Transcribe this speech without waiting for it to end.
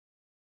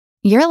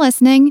You're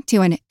listening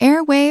to an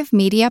Airwave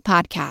Media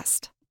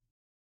Podcast.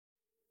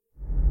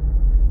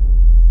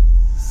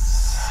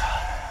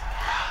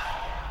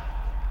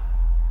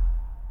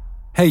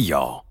 Hey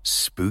y'all,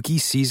 spooky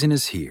season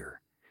is here.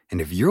 And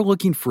if you're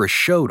looking for a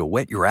show to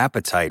whet your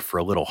appetite for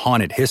a little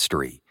haunted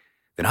history,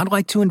 then I'd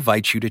like to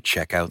invite you to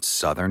check out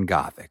Southern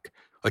Gothic,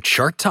 a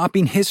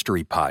chart-topping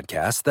history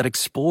podcast that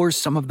explores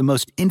some of the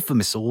most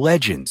infamous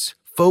legends,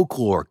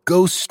 folklore,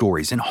 ghost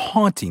stories, and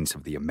hauntings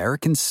of the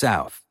American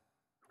South.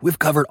 We've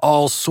covered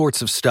all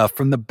sorts of stuff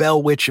from the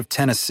Bell Witch of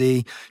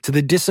Tennessee to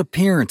the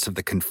disappearance of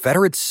the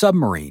Confederate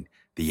submarine,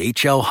 the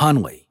H.L.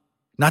 Hunley.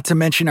 Not to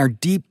mention our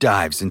deep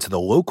dives into the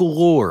local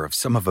lore of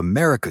some of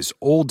America's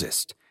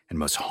oldest and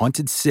most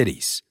haunted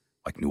cities,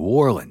 like New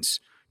Orleans,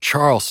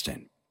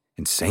 Charleston,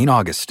 and St.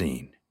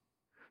 Augustine.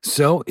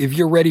 So, if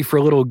you're ready for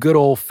a little good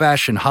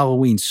old-fashioned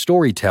Halloween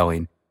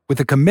storytelling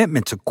with a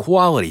commitment to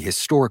quality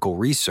historical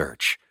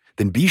research,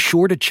 then be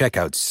sure to check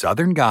out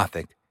Southern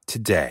Gothic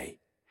today.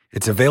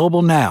 It's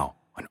available now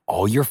on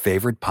all your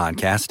favorite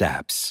podcast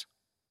apps.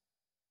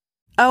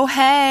 Oh,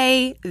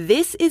 hey,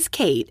 this is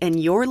Kate, and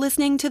you're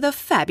listening to the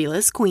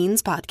Fabulous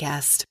Queens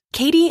podcast.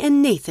 Katie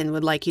and Nathan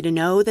would like you to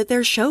know that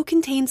their show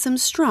contains some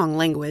strong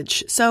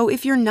language, so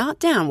if you're not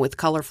down with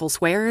colorful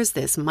swears,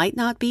 this might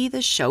not be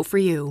the show for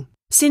you.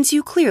 Since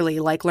you clearly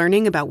like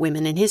learning about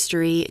women in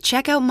history,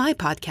 check out my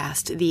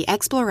podcast, The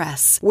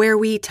Exploress, where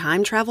we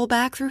time travel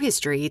back through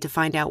history to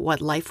find out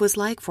what life was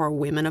like for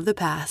women of the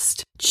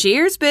past.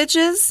 Cheers,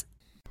 bitches!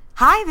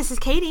 Hi, this is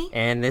Katie.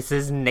 And this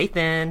is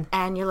Nathan.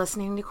 And you're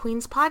listening to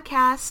Queen's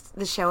Podcast,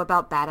 the show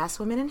about badass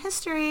women in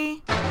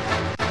history.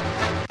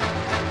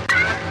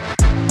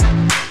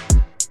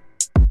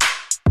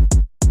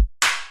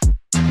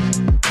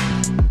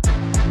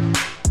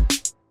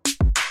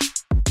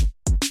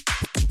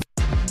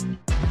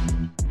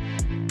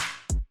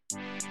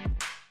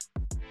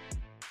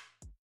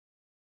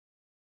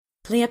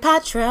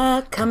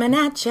 Cleopatra, coming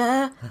at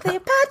ya.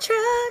 Cleopatra,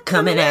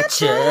 coming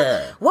at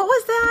ya. What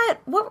was that?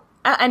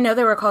 I know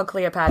they were called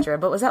Cleopatra,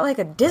 but was that like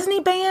a Disney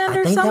band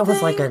or something? I think that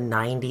was like a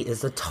 90s,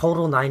 it's a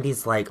total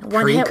 90s like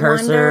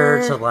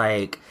precursor to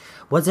like,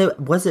 was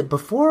it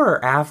before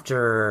or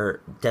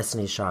after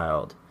Destiny's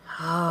Child?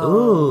 Oh.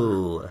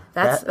 Ooh.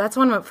 That's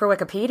one for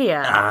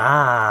Wikipedia.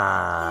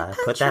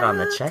 Put that on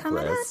the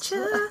checklist.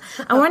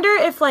 I wonder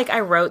if like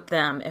I wrote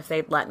them, if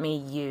they'd let me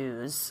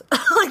use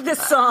like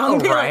this song.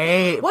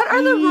 Right. Like, what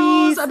are the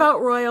rules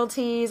about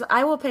royalties?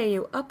 I will pay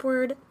you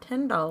upward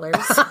 $10.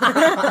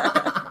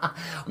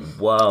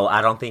 Whoa,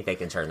 I don't think they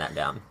can turn that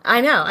down.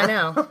 I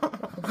know.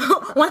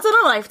 Once in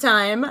a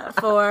lifetime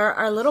for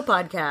our little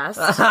podcast.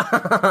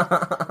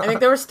 I think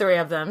there was 3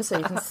 of them, so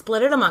you can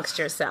split it amongst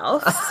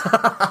yourselves.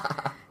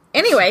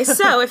 Anyway,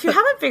 so if you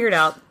haven't figured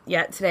out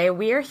yet today,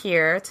 we are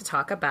here to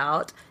talk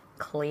about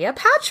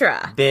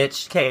Cleopatra.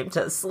 Bitch came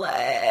to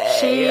slay.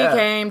 She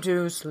came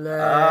to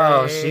slay.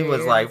 Oh, she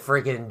was like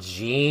freaking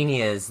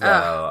genius,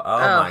 though. Oh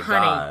my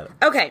honey. God.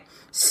 Okay,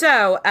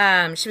 so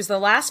she was the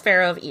last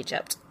pharaoh of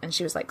Egypt, and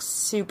she was like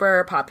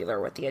super popular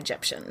with the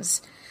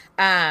Egyptians.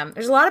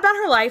 There's a lot about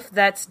her life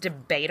that's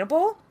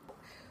debatable.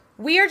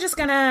 We are just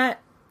gonna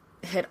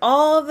hit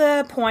all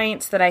the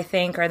points that I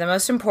think are the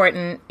most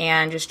important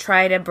and just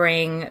try to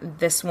bring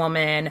this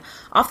woman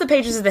off the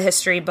pages of the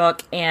history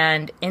book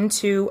and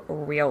into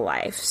real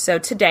life. So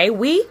today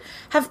we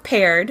have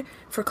paired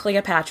for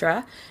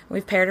Cleopatra.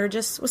 We've paired her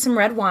just with some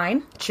red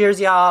wine.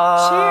 Cheers,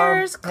 y'all.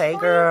 Cheers. Hey,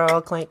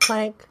 girl. Clank,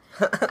 clank.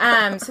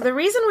 So the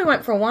reason we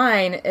went for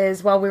wine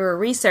is while we were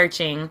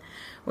researching,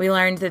 we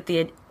learned that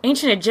the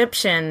ancient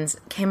Egyptians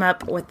came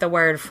up with the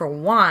word for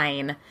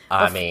wine.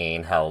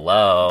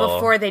 Hello.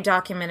 Before they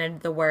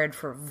documented the word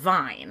for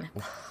vine.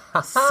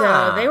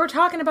 So they were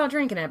talking about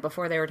drinking it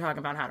before they were talking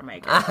about how to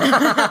make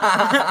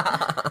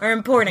it. Or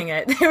importing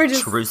it. They were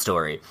just True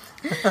story.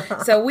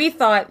 So we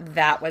thought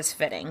that was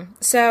fitting.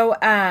 So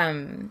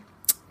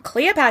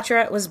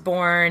Cleopatra was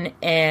born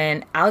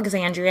in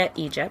Alexandria,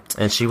 Egypt.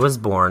 And she was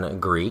born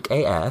Greek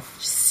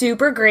AF.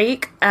 Super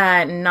Greek,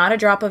 not a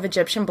drop of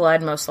Egyptian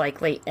blood most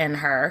likely in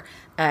her.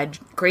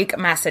 Greek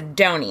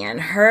Macedonian.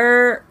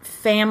 Her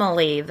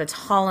family, the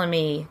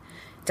Ptolemy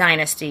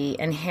dynasty,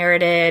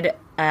 inherited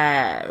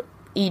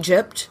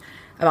Egypt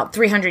about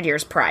 300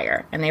 years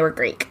prior, and they were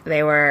Greek.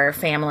 They were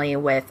family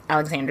with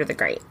Alexander the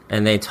Great.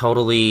 And they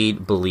totally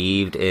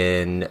believed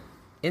in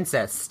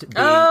incest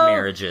being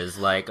marriages,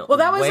 like that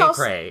was way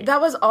also, cray. that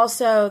was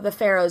also the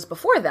pharaohs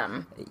before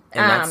them,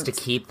 and that's to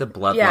keep the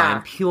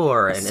bloodline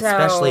pure, and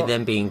especially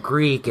them being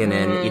Greek in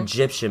an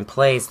Egyptian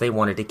place, they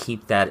wanted to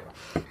keep that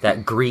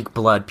Greek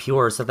blood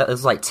pure. So that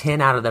was like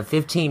 10 out of the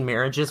 15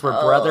 marriages were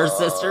brother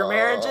sister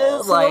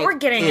marriages. So what we're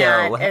getting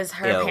at is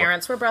her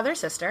parents were brother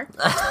sister.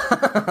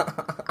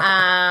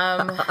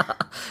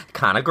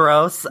 Kind of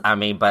gross. I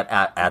mean, but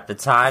at the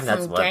time,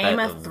 that's what Game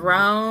of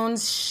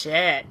Thrones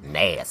shit.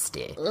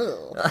 Nasty.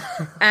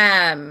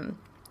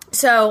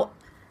 So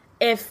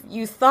if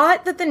you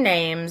thought that the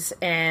names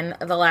in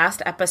the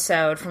last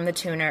episode from the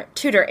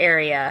Tudor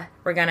area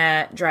were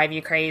gonna drive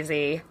you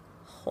crazy,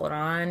 hold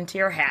on to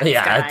your hats,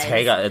 yeah,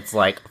 guys. It's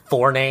like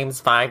 4 names,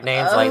 5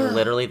 names, like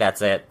literally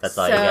that's it. That's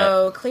all you get.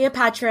 So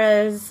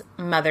Cleopatra's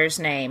mother's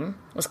name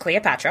was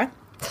Cleopatra.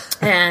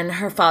 And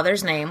her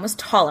father's name was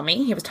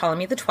Ptolemy. He was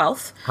Ptolemy the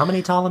 12th. How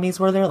many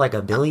Ptolemies were there? Like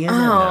a billion?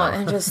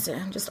 And just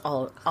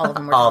all of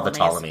them were all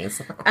Ptolemies.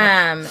 the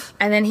Ptolemies.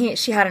 And then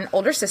she had an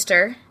older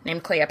sister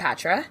named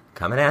Cleopatra.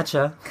 Coming at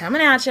ya.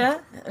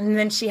 And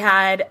then she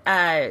had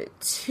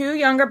 2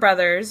 younger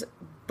brothers,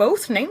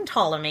 both named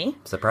Ptolemy.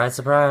 Surprise,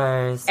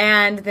 surprise.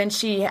 And then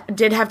she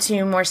did have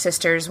 2 more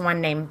sisters,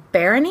 one named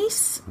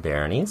Berenice.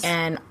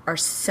 And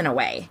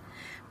Arsinoe.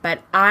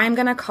 But I'm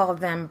going to call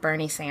them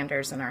Bernie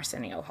Sanders and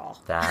Arsenio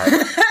Hall. That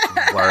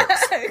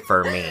works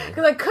for me.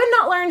 Because I could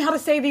not learn how to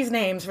say these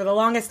names for the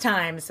longest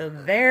time, so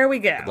there we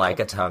go. Like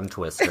a tongue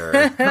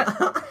twister.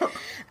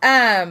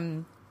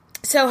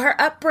 So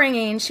her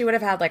upbringing, she would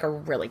have had like a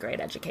really great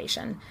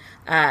education.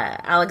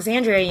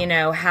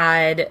 Alexandria,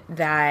 had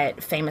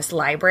that famous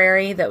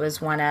library that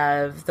was one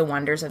of the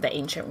wonders of the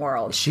ancient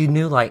world. She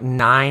knew like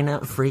 9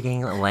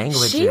 freaking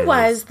languages. She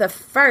was the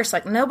first,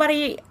 like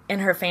nobody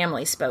in her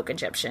family spoke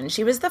Egyptian.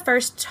 She was the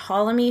first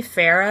Ptolemy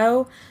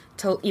pharaoh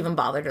to even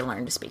bother to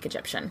learn to speak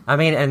Egyptian. I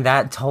mean, and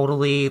that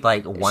totally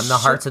like won the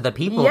hearts of the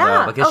people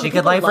though, because she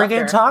could like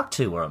freaking talk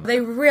to them. They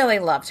really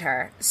loved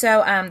her.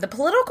 So the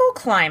political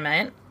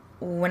climate,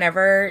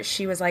 whenever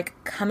she was like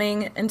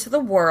coming into the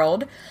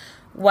world,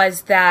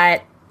 was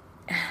that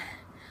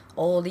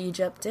old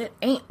Egypt, it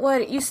ain't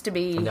what it used to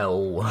be.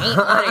 No. Ain't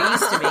what it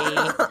used to be.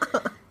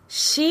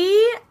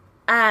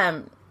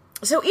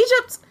 So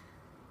Egypt,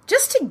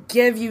 just to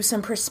give you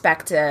some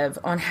perspective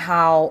on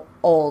how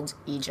old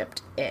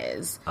Egypt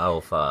is.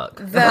 Oh, fuck.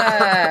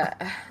 The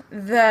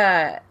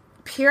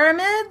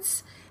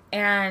pyramids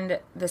and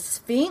the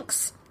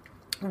Sphinx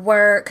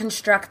were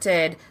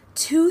constructed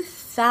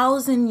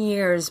 2,000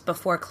 years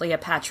before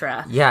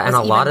Cleopatra. Yeah, and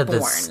a lot of born.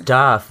 the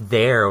stuff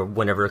there,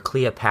 whenever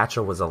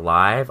Cleopatra was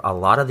alive, a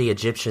lot of the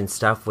Egyptian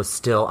stuff was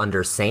still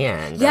under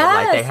sand. Yes.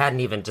 Like they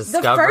hadn't even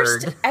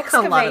discovered the first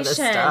excavation a lot of the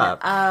stuff.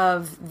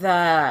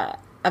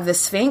 of the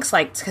Sphinx,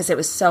 like, because it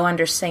was so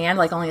under sand,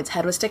 like only its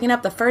head was sticking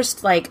up. The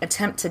first like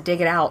attempt to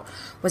dig it out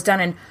was done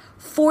in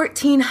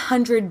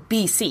 1400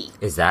 BC.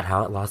 Is that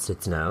how it lost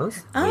its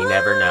nose? We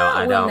never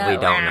know. We don't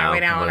know. We'll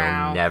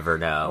never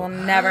know. We'll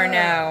never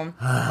know.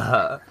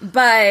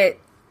 But,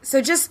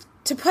 so just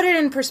to put it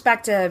in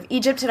perspective,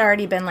 Egypt had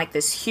already been like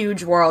this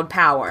huge world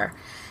power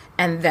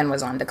and then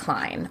was on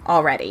decline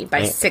already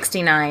by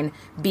 69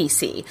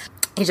 BC.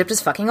 Egypt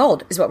is fucking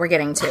old, is what we're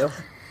getting to.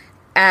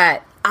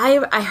 I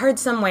heard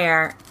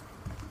somewhere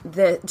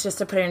that, just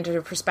to put it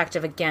into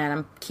perspective again,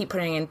 I keep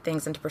putting in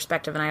things into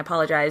perspective and I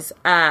apologize.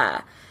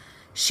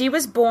 She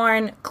was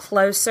born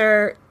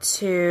closer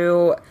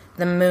to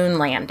the moon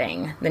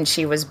landing than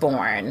she was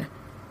born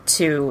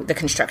to the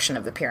construction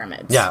of the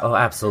pyramids. Yeah, oh,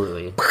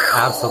 absolutely.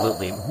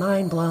 Absolutely.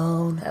 Mind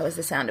blown. That was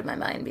the sound of my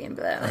mind being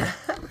blown.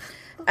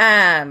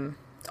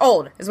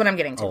 Old is what I'm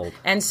getting to. Old.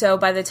 And so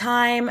by the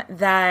time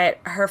that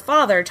her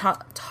father,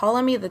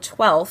 Ptolemy the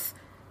 12th,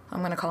 I'm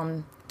going to call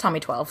him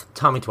Tommy 12.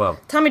 Tommy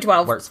 12. Tommy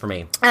 12. Works for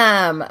me.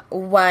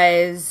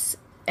 Was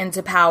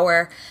into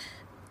power.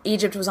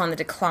 Egypt was on the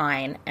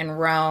decline, and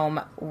Rome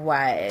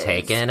was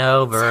taking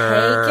over the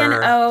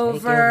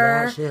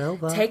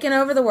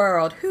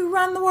world. Who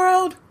run the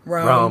world?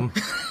 Rome.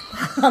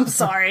 I'm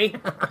sorry.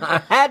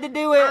 I had to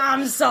do it.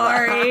 I'm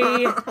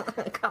sorry.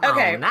 Come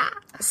on now.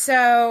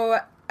 So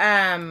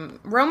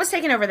Rome was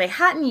taking over. They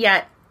hadn't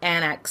yet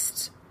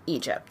annexed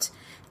Egypt,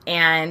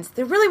 and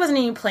there really wasn't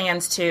any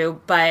plans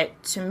to.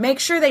 But to make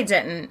sure they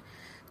didn't,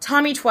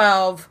 Tommy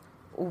 12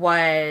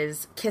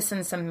 was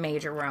kissing some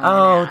major Roman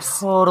ass.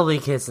 Totally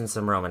kissing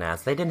some Roman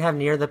ass. They didn't have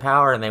near the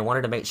power, and they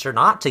wanted to make sure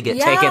not to get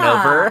taken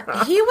over.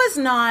 He was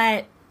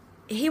not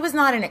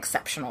an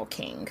exceptional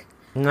king,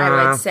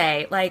 I would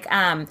say. Like,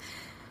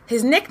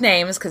 his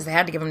nicknames, because they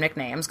had to give him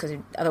nicknames, because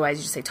otherwise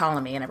you just say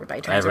Ptolemy and everybody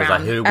turns around.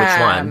 Like, who? Which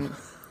one?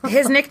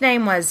 His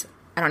nickname was,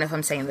 I don't know if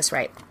I'm saying this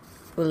right,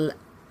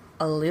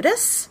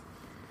 Aludus?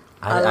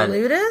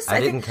 I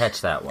didn't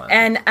catch that one.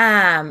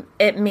 And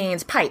it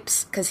means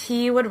pipes, because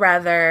he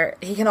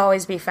can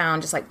always be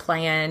found just like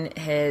playing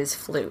his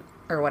flute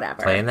or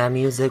whatever. Playing that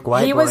music,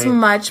 white boy. He was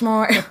much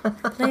more,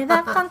 play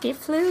that funky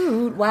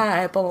flute,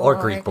 white boy. Or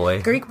Greek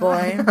boy. Greek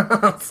boy.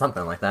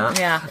 Something like that.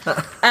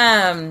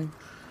 Yeah.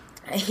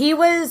 He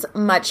was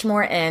much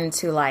more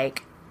into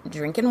like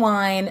drinking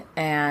wine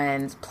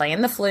and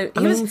playing the flute.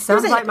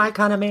 Sounds like my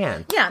kind of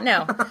man. Yeah,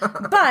 no.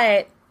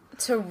 But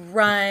to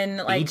run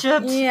like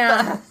Egypt?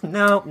 Yeah.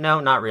 No,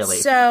 not really.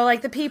 So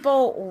like the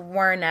people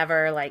were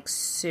never like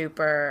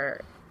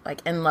super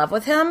like in love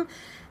with him.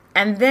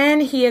 And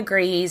then he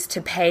agrees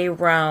to pay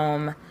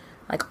Rome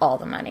like all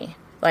the money.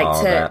 Like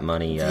all that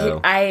money, yo.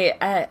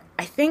 I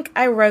think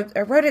I wrote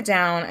it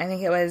down. I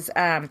think it was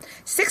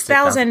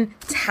 6,000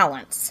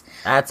 talents.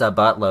 That's a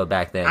buttload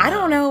back then. I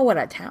don't know what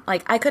a talent...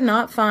 Like, I could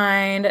not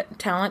find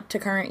talent to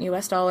current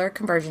U.S. dollar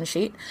conversion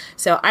sheet.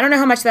 So, I don't know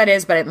how much that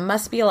is, but it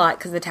must be a lot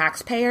because the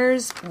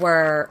taxpayers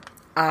were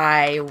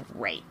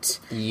irate.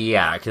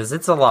 Yeah, because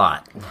it's a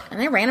lot. And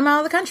they ran him out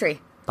of the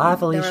country. Bye,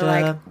 Felicia. They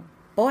were like,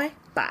 boy,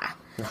 bye.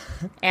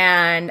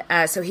 And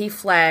so he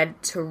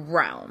fled to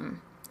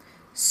Rome.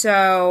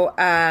 So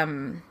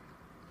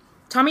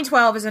Tommy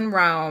 12 is in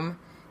Rome.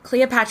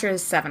 Cleopatra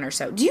is 7 or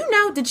so. Do you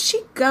know, did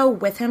she go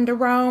with him to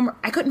Rome?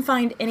 I couldn't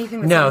find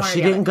anything that said No,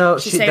 she didn't go.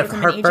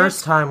 Her first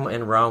Egypt? time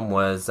in Rome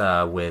was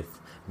with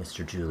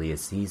Mr.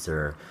 Julius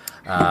Caesar.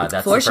 That's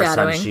the first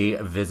time she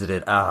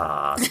visited.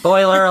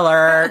 Spoiler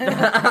alert.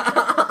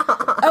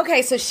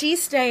 Okay, so she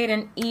stayed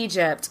in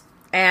Egypt,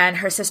 and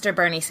her sister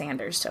Bernie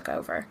Sanders took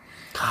over.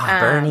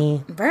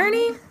 God,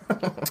 Bernie.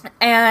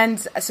 And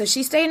so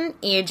she stayed in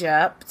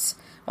Egypt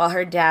while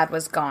her dad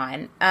was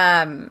gone.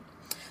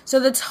 So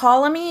the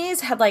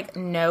Ptolemies had, like,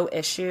 no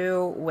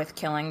issue with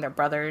killing their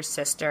brothers,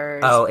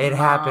 sisters. Oh, it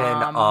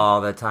happened all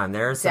the time.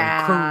 There are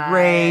some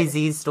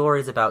crazy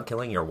stories about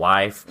killing your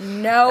wife.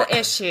 No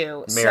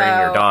issue. Marrying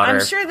your daughter.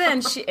 I'm sure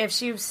then if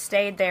she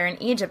stayed there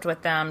in Egypt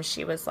with them,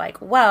 she was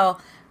like, well,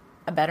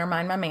 I better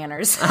mind my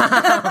manners.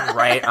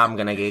 Right? I'm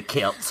going to get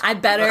killed. I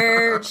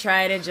better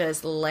try to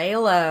just lay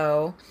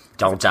low.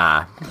 Don't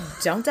die.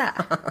 Don't die.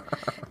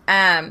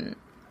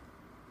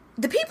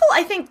 The people,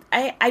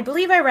 I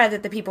believe I read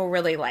that the people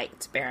really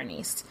liked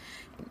Berenice.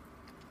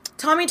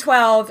 Tommy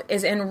 12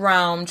 is in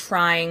Rome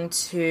trying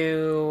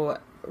to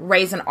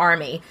raise an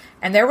army.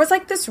 And there was,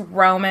 like, this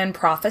Roman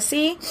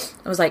prophecy.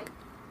 It was like,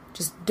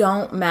 just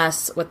don't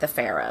mess with the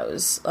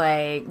pharaohs.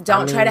 Like,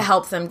 don't try to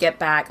help them get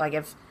back. Like,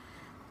 if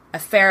a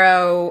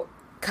pharaoh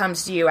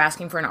comes to you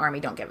asking for an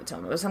army, don't give it to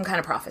him. It was some kind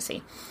of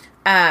prophecy.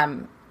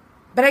 But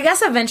I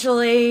guess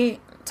eventually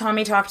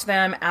Tommy talked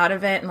them out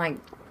of it and, like,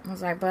 I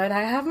was like, but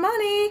I have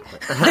money.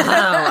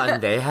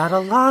 And they had a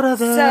lot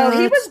of it. So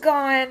he was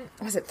gone,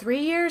 was it 3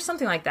 years?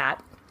 Something like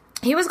that.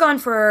 He was gone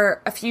for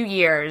a few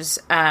years,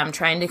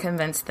 trying to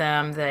convince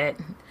them that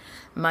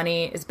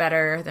money is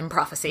better than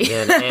prophecy.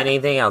 Than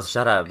anything else.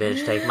 Shut up,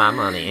 bitch. Take my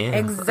money.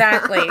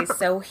 Exactly.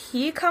 So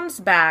he comes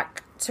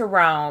back to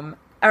Rome,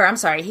 or I'm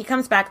sorry, he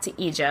comes back to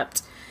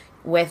Egypt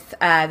with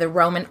the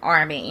Roman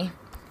army.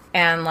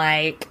 And,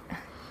 like,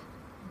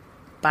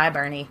 bye,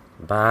 Bernie.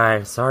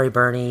 Bye. Sorry,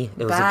 Bernie.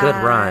 It was a good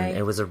run.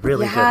 It was a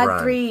really good run. You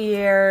had 3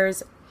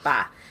 years.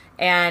 Bye.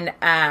 And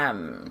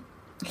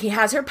he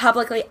has her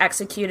publicly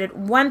executed.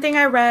 One thing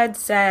I read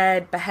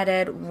said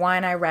beheaded.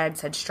 One I read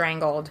said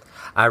strangled.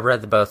 I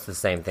read both the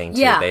same thing, too.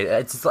 Yeah.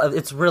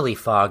 It's really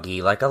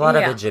foggy. Like, a lot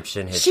of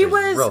Egyptian history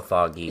is real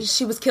foggy.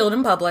 She was killed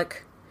in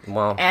public.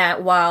 Well,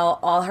 while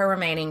all her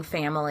remaining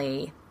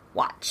family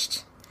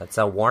watched. That's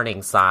a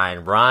warning sign.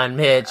 Run,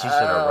 Mitch. You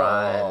should have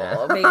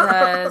run.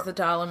 Because the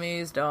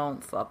Ptolemies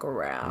don't fuck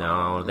around.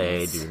 No,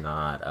 they do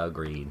not.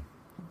 Agreed.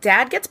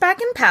 Dad gets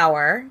back in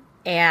power,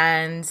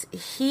 and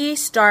he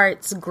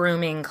starts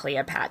grooming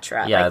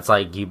Cleopatra. Yeah, it's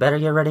like, you better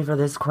get ready for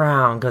this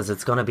crown, because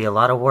it's going to be a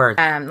lot of work.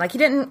 Like, he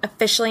didn't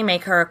officially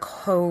make her a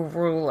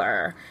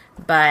co-ruler,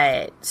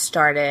 but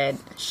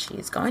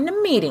she's going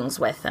to meetings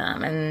with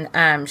him,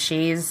 and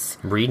she's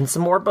reading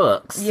some more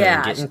books,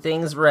 and getting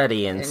things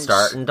ready, and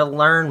starting to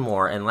learn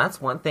more. And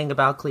that's one thing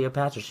about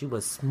Cleopatra, she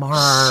was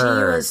smart. She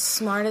was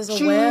smart as a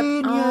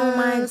whip. Oh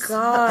my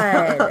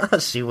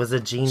god. She was a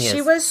genius.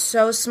 She was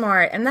so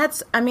smart. And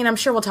I'm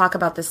sure we'll talk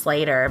about this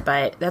later,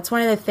 but that's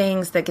one of the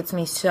things that gets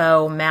me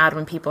so mad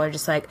when people are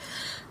just like,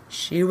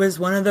 she was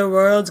one of the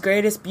world's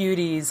greatest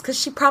beauties. Because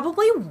she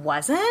probably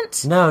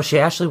wasn't. No, she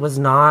actually was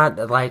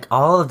not. Like,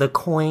 all of the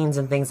coins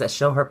and things that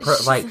show her,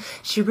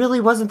 she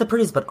really wasn't the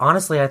prettiest. But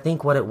honestly, I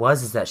think what it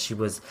was is that she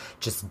was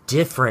just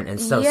different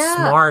and so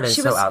smart and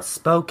so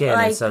outspoken.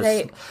 Like,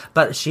 and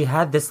but she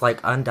had this,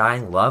 like,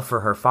 undying love for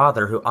her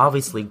father, who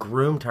obviously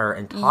groomed her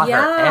and taught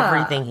her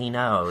everything he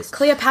knows.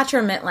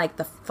 Cleopatra meant, like,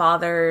 the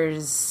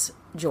father's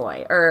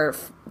joy, or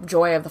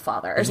joy of the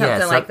father, or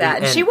something like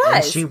that. And she was.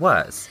 And she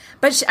was.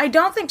 But I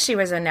don't think she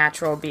was a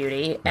natural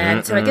beauty.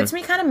 And so it gets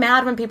me kind of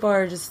mad when people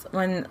are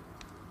when,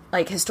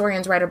 like,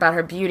 historians write about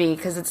her beauty,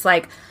 because it's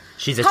like,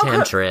 she's a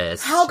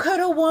temptress. How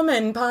could a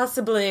woman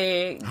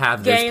possibly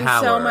gain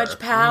so much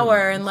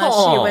power unless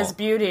she was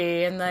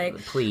beauty and, like,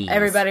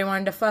 everybody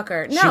wanted to fuck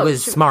her? No, she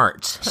was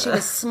smart. She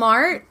was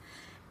smart,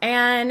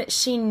 and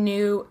she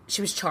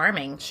was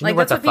charming. She knew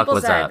what that's what people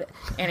said. Up.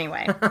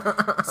 Anyway,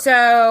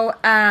 so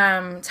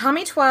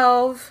Tommy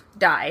 12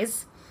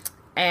 dies,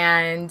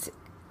 and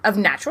of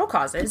natural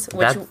causes,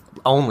 which that's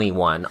only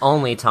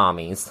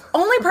Tommy's.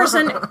 Only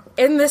person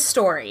in this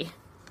story,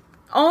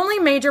 only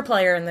major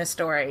player in this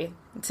story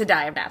to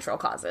die of natural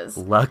causes.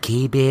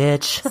 Lucky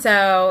bitch.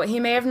 So he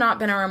may have not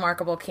been a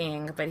remarkable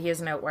king, but he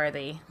is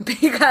noteworthy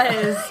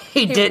because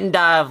he didn't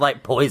die of,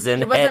 like, poison,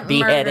 he wasn't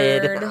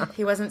beheaded. Murdered.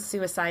 He wasn't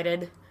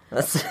suicided.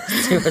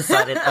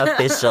 Suicided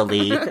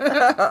officially.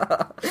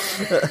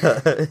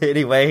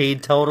 Anyway, he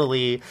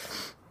totally.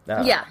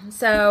 Yeah.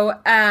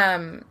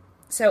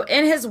 So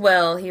in his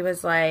will, he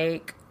was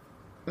like,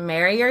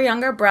 marry your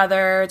younger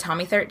brother,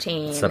 Tommy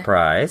 13.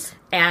 Surprise.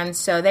 And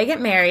so they get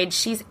married.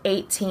 She's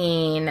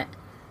 18.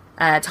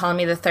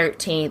 Ptolemy the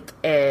 13th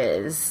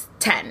is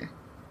 10.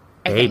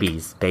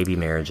 Baby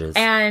marriages.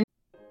 And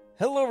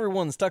hello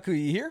everyone,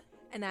 Takuya here.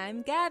 And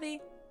I'm Gabby.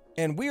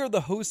 and we are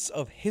the hosts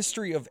of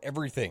History of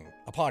Everything,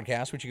 a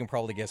podcast which you can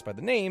probably guess by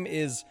the name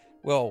is,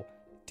 well,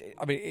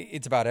 I mean,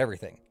 it's about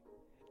everything.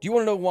 Do you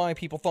want to know why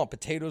people thought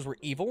potatoes were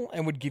evil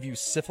and would give you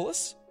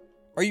syphilis?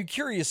 Are you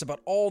curious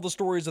about all the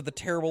stories of the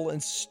terrible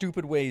and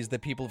stupid ways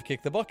that people have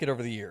kicked the bucket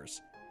over the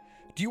years?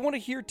 Do you want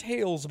to hear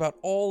tales about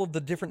all of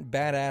the different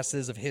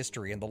badasses of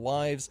history and the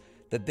lives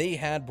that they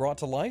had brought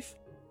to life?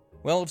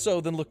 Well, if so,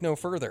 then look no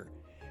further.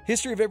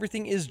 History of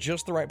Everything is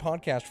just the right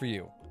podcast for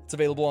you. It's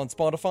available on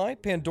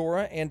Spotify,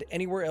 Pandora, and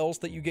anywhere else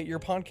that you get your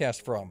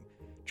podcast from.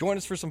 Join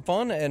us for some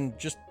fun and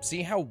just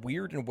see how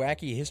weird and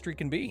wacky history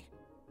can be.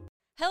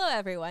 Hello,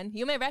 everyone.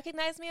 You may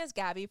recognize me as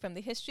Gabby from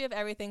the History of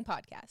Everything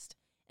podcast.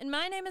 And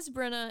my name is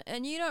Brenna,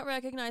 and you don't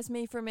recognize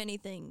me from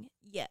anything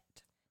yet.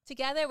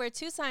 Together, we're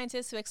two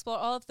scientists who explore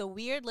all of the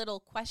weird little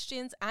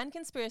questions and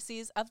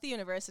conspiracies of the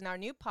universe in our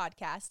new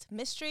podcast,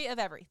 Mystery of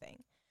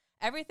Everything.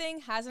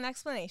 Everything has an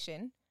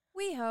explanation.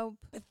 We hope.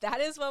 But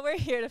that is what we're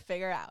here to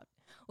figure out.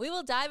 We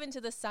will dive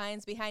into the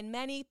science behind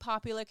many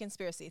popular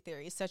conspiracy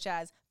theories, such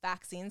as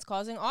vaccines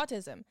causing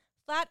autism,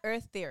 flat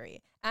earth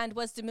theory, and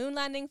was the moon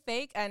landing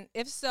fake? And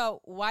if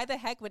so, why the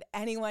heck would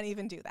anyone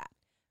even do that?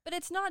 But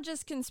it's not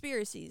just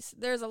conspiracies.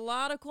 There's a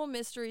lot of cool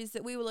mysteries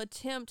that we will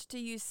attempt to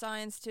use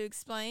science to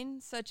explain,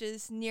 such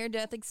as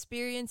near-death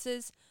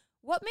experiences,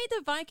 what made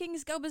the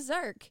Vikings go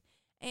berserk,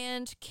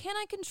 and can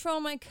I control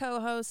my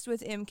co-host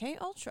with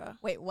MK Ultra?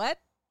 Wait, what?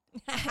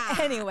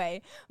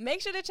 Anyway,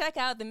 make sure to check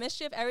out the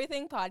Mystery of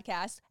Everything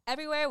podcast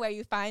everywhere where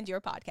you find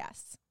your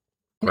podcasts.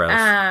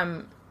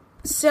 Gross.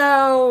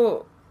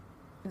 So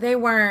they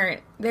were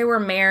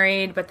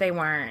married, but they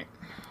weren't.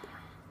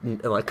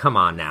 Like, come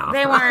on now.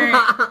 They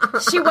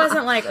weren't. She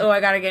wasn't like, oh, I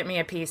gotta get me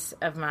a piece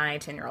of my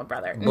 10-year-old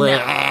brother. No,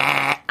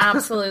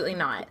 absolutely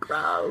not.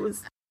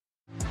 Gross.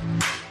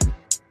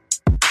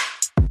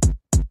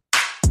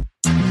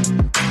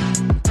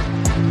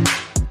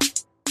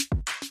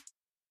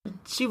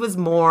 She was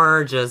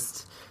more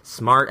just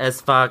smart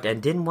as fuck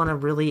and didn't want to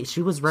really...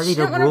 She was ready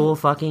to rule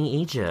fucking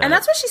Egypt. And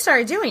that's what she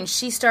started doing.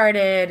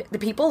 The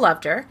people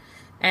loved her,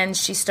 and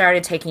she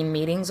started taking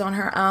meetings on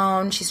her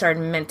own. She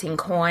started minting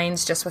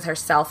coins just with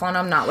herself on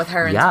them, not with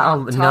her and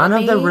Ptolemy. None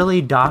of the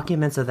really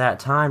documents of that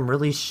time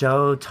really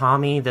showed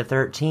Tommy the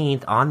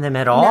 13th on them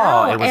at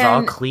all. No, it was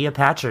all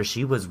Cleopatra.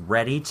 She was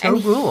ready to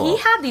rule.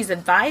 He had these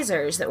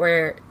advisors that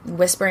were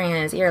whispering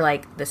in his ear,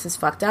 like, this is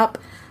fucked up.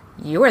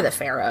 You are the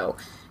pharaoh.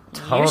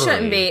 Totally. You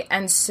shouldn't be.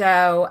 And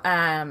so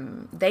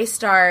they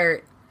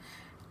start,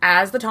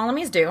 as the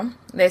Ptolemies do,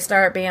 they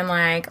start being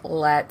like,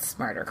 let's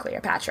murder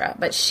Cleopatra.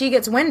 But she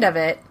gets wind of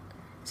it,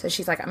 so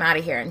she's like, I'm out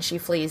of here. And she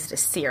flees to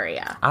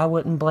Syria. I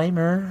wouldn't blame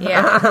her.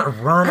 Yeah.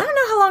 Run. I don't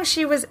know how long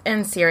she was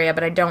in Syria,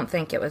 but I don't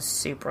think it was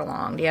super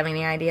long. Do you have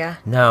any idea?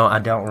 No, I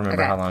don't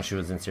remember how long she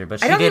was in Syria.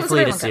 But she did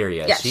flee to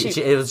Syria. Yeah,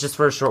 it was just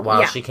for a short while.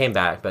 Yeah. She came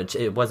back, but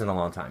it wasn't a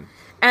long time.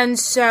 And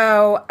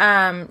so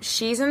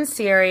she's in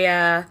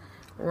Syria,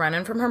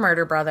 running from her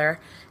murder brother,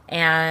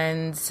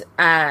 and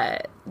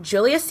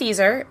Julius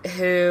Caesar,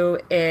 who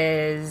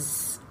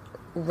is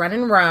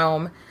running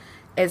Rome,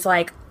 is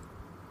like,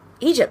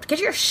 Egypt,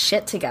 get your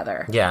shit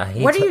together. Yeah.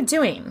 What are you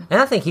doing?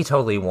 And I think he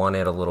totally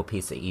wanted a little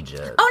piece of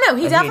Egypt. Oh, no,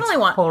 he definitely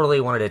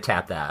totally wanted to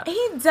tap that.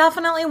 He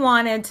definitely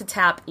wanted to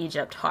tap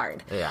Egypt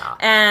hard. Yeah.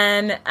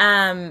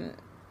 And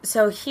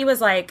so he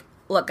was like,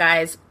 look,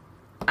 guys,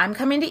 I'm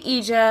coming to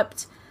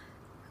Egypt.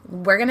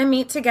 We're going to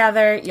meet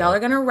together. Y'all are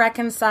going to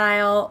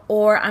reconcile,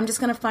 or I'm just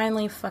going to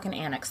finally fucking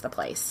annex the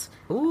place.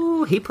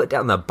 Ooh, he put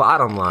down the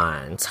bottom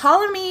line.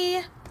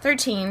 Tommy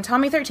 13,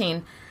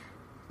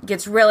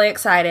 gets really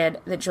excited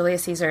that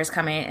Julius Caesar is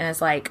coming and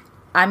is like,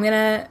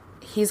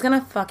 he's going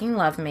to fucking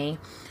love me,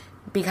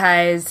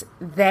 because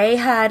they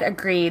had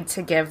agreed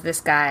to give this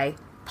guy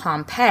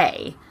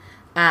Pompey,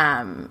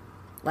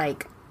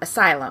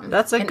 asylum.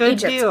 That's a good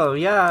Egypt. deal,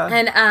 yeah.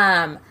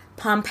 And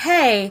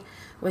Pompey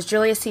was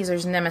Julius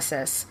Caesar's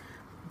nemesis,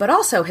 but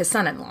also his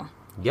son-in-law.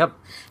 Yep.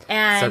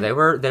 And so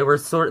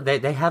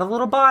they had a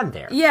little bond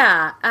there.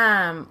 Yeah.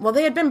 Well,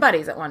 they had been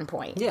buddies at one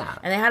point. Yeah.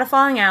 And they had a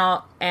falling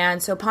out,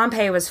 and so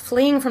Pompey was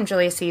fleeing from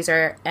Julius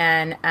Caesar,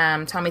 and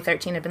Tommy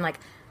 13 had been like,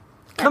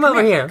 Come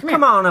over here.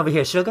 Come on over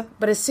here, sugar.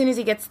 But as soon as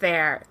he gets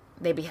there,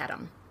 they behead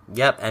him.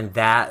 Yep, and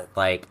that,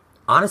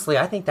 honestly,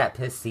 I think that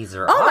pissed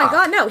Caesar off. Oh my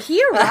god, no.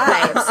 He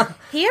arrives.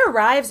 He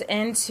arrives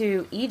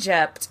into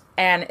Egypt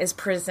and is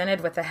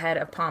presented with the head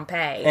of Pompey.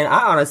 And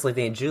I honestly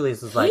think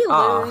Julius was like,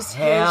 oh,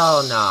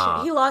 hell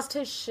no. He lost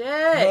his shit.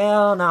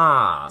 Hell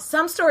no.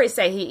 Some stories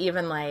say he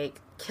even,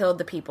 killed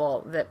the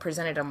people that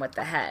presented him with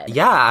the head.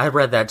 Yeah, I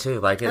read that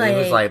too. It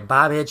was like,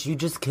 bye, bitch, you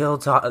just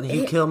killed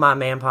my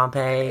man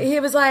Pompey. He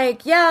was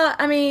like, yeah,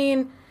 I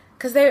mean...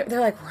 Because they're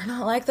like, we're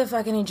not like the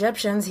fucking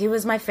Egyptians. He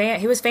was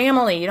he was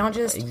family. You don't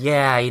just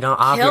you don't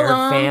off your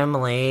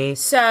family.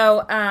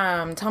 So,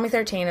 Tommy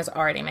 13 has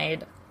already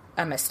made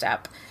a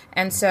misstep.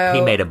 And so...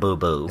 He made a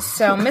boo-boo.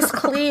 So, Miss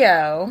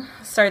Cleo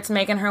starts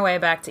making her way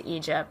back to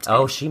Egypt.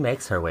 Oh, she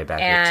makes her way back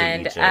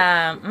to Egypt.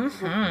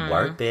 Mm-hmm.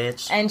 Work,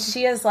 bitch. And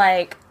she is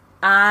like,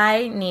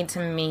 I need to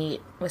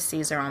meet with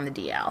Caesar on the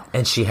DL.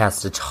 And she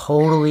has to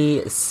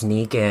totally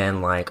sneak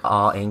in, like,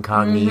 all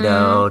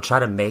incognito, try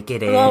to make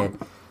it in.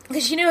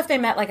 Because she knew if they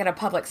met, like, at a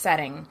public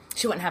setting,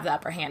 she wouldn't have the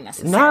upper hand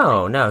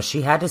necessarily. No,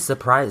 she had to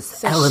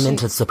surprise,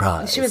 element of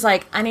surprise. She was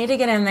like, I need to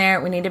get in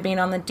there, we need to be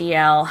on the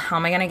DL, how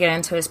am I going to get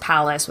into his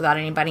palace without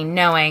anybody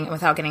knowing,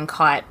 without getting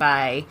caught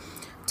by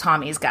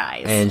Tommy's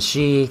guys? And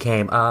she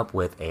came up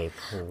with a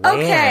plan.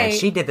 Okay.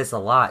 She did this a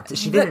lot.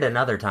 She did it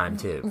another time,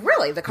 too.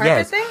 Really? The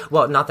carpet thing?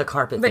 Well, not the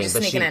carpet thing, just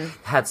but she sneaking in.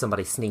 had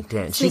somebody sneaked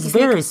in. She's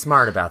very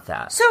smart about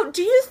that. So,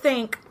 do you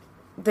think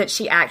that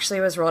she actually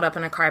was rolled up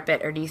in a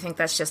carpet, or do you think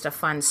that's just a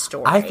fun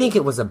story? I think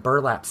it was a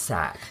burlap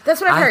sack. That's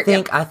what I've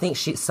heard. I think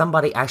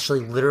somebody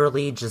actually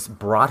literally just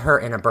brought her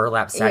in a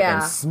burlap sack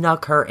and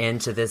snuck her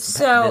into this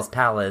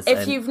palace.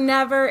 If you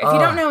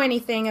don't know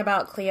anything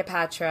about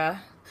Cleopatra,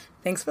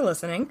 thanks for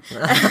listening.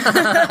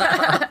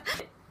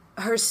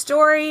 Her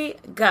story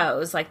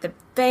goes, like the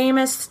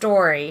famous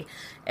story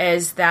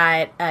is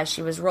that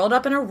she was rolled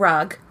up in a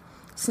rug,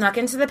 snuck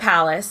into the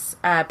palace,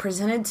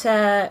 presented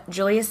to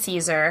Julius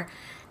Caesar,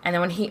 and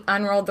then when he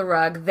unrolled the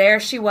rug, there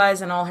she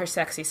was in all her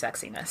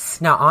sexiness.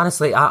 Now,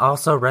 honestly, I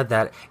also read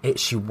that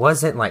she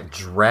wasn't, like,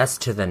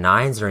 dressed to the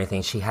nines or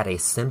anything. She had a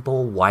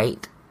simple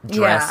white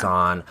dress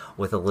on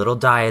with a little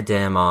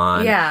diadem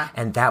on. Yeah.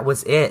 And that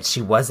was it.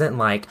 She wasn't,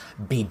 like,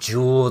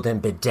 bejeweled and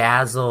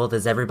bedazzled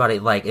as everybody,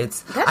 like,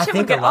 it's... That I shit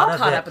think would get a lot all of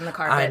caught it, up in the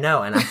carpet. I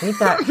know, and I think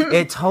that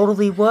it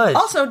totally would.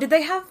 Also, did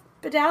they have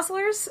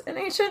bedazzlers in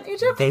ancient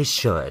Egypt? They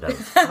should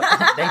have.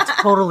 They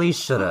totally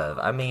should have.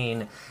 I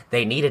mean,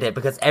 they needed it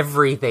because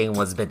everything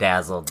was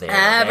bedazzled there.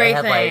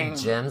 Everything. They had, like,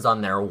 gems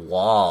on their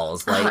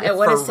walls. Like, it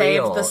would have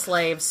saved real. the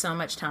slaves so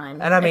much time.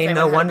 And I mean,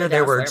 no wonder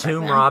there were bedazzler tomb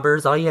back then.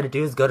 robbers. All you had to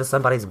do is go to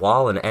somebody's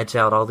wall and etch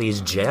out all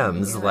these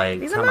gems. Like,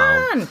 These come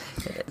are on.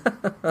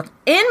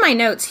 In my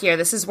notes here,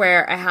 this is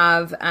where I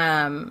have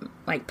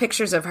like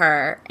pictures of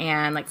her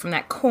and like from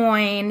that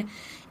coin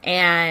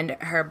and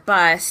her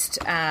bust.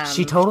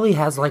 She totally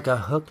has like a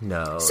hook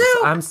nose.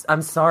 So-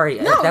 I'm sorry.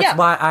 No, that's yeah.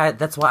 why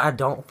I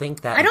don't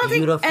think that I don't think-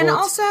 beautiful and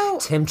also-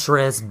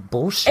 temptress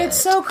bullshit. It's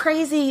so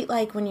crazy,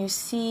 like when you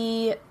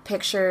see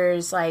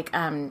pictures, like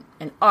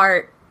in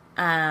art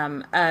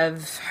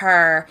of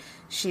her.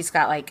 She's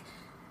got like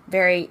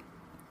very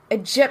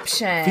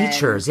Egyptian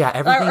features, yeah,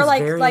 everything's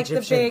like, very like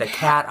Egyptian. The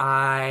cat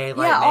eye,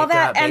 like all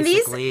that, makeup, and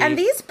basically.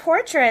 these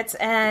portraits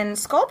and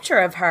sculpture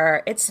of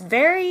her. It's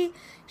very.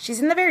 She's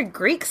in the very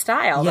Greek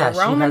style, the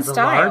Roman style. She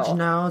has a large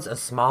nose, a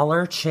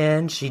smaller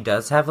chin. She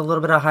does have a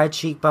little bit of high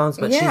cheekbones,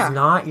 but she's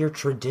not your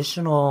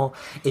traditional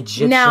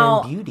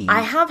Egyptian beauty. I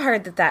have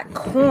heard that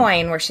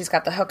coin where she's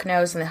got the hook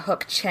nose and the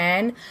hook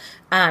chin,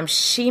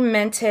 she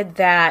minted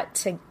that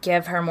to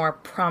give her more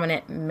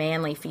prominent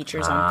manly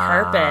features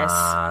on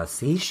purpose.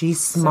 See, she's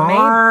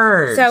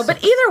smart.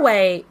 But either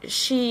way,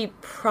 she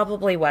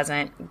probably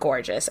wasn't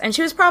gorgeous. And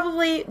she was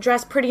probably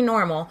dressed pretty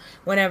normal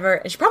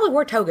whenever... She probably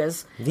wore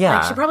togas. Yeah.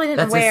 Like, she probably didn't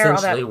that's wear all that.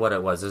 essentially what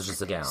it was. It was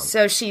just a gown.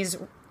 So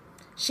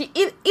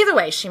either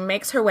way, she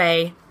makes her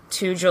way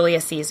to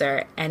Julius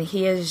Caesar, and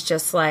he is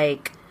just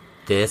like...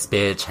 This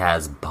bitch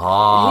has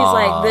balls.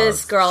 He's like,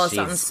 this girl is she's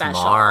something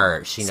special.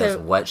 Smart. She knows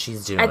what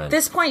she's doing. At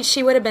this point,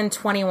 she would have been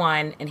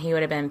 21, and he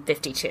would have been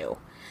 52.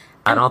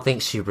 I don't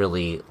think she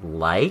really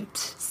liked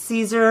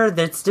Caesar.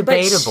 That's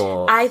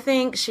debatable. I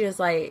think she was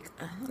like,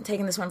 I'm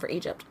taking this one for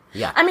Egypt.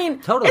 Yeah. I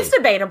mean, totally. It's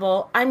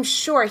debatable. I'm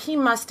sure he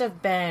must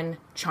have been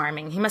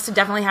charming. He must have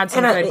definitely had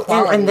some good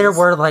qualities. And there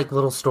were like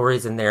little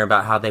stories in there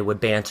about how they would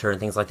banter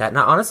and things like that. And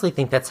I honestly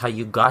think that's how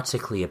you got to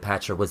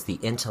Cleopatra was the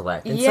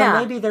intellect. And so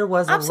maybe there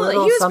was a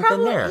little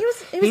something there.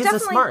 He's a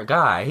smart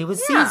guy. He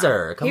was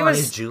Caesar. Come on,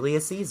 he's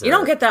Julius Caesar. You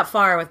don't get that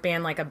far with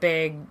being like a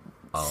big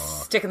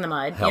stick in the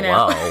mud.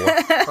 Hello. You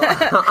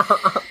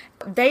know?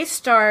 They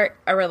start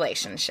a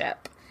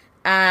relationship.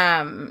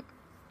 Tommy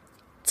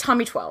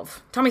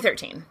 12. Tommy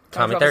 13.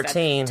 Tommy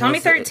 13. Tommy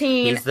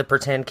 13. He's the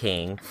pretend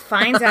king.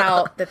 Finds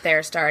out that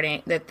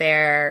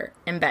they're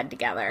in bed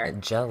together.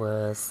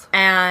 Jealous.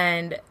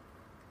 And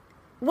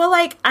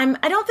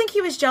I don't think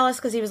he was jealous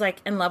because he was like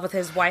in love with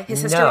his wife,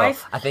 his sister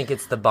wife. I think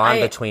it's the bond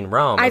between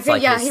Rome. It's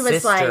think, like his he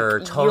was sister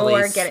like,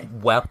 totally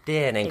swept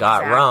in and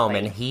got Rome,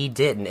 and he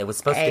didn't. It was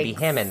supposed to be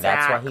him, and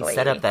that's why he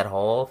set up that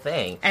whole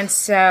thing. And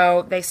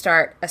so they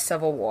start a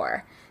civil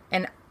war.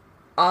 And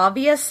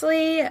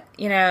obviously,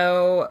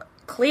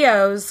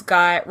 Cleo's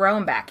got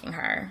Rome backing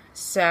her.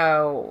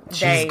 So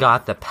she's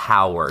got the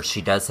power.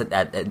 She doesn't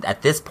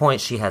at this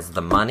point she has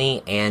the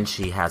money and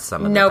she has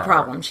some of the power. No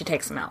problem. She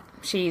takes them out.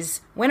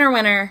 She's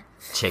winner.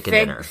 Chicken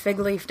dinner. Fig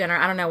leaf dinner.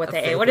 I don't know what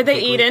they ate. What did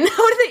they eat in?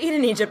 What did they eat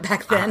in Egypt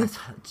back then?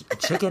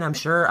 Chicken, I'm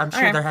sure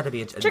Okay. there had to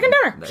be a chicken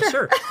dinner.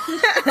 Sure.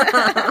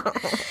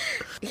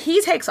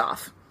 He takes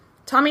off.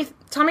 Tommy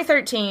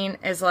 13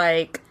 is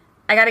like,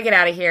 I gotta get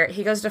out of here.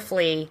 He goes to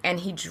flee and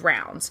he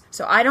drowns.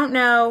 So I don't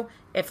know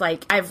if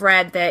I've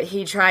read that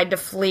he tried to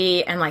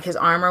flee and his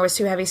armor was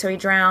too heavy so he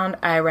drowned.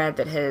 I read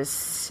that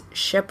his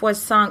ship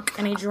was sunk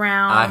and he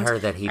drowned. I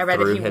heard that he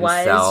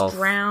was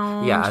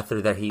drowned. Yeah, I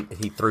threw that he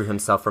threw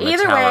himself from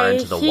Either a tower way,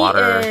 into the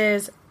water. He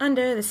is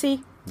under the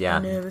sea. Yeah.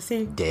 Under the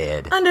sea.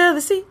 Dead. Under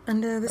the sea.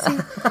 Under the sea.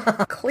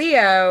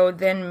 Cleo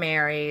then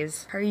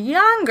marries her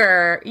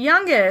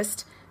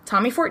youngest,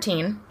 Tommy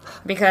 14,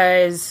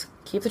 because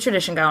keep the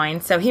tradition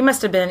going. So he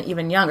must have been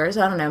even younger.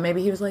 So I don't know.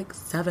 Maybe he was like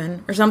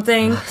 7 or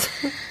something.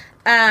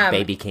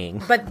 Baby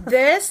king. But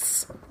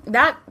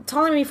that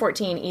Ptolemy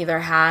 14 either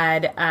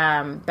had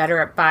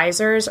better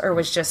advisors or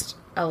was just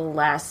a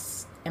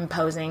less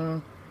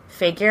imposing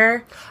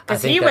figure.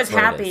 Because he was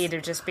happy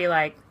to just be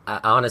like...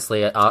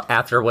 honestly,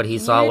 after what he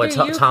saw with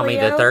Tommy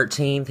Cleo? the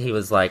 13th, he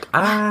was like,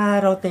 I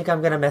don't think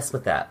I'm going to mess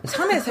with that.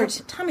 Tommy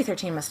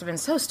 13 must have been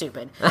so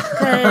stupid.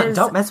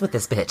 Don't mess with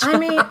this bitch. I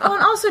mean, oh,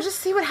 and also just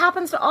see what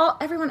happens to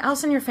everyone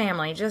else in your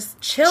family. Just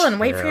chill and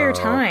wait for your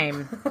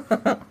time.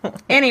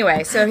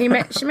 Anyway, so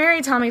she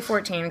married Tommy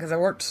 14 because it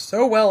worked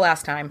so well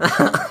last time.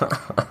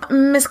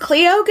 Miss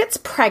Cleo gets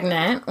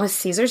pregnant with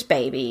Caesar's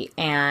baby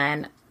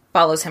and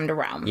follows him to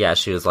Rome. Yeah,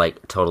 she was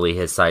like totally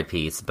his side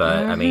piece, but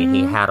I mean,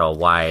 he had a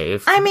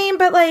wife. I mean,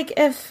 but like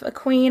if a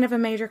queen of a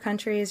major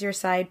country is your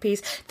side piece,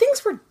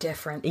 things were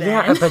different then.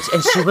 Yeah, but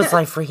and she was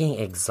like freaking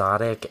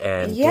exotic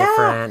and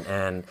different,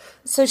 and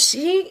so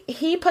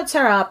he puts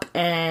her up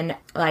in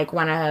like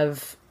one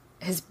of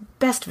his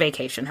best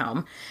vacation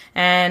home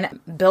and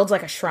builds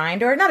like a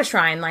shrine to her. Not a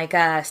shrine, like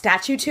a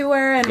statue to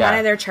her in one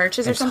of their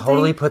churches or something.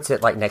 Totally puts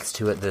it like next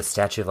to it, the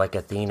statue of like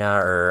Athena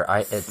or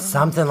it's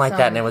something like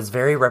that. And it was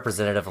very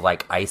representative of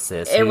like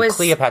Isis.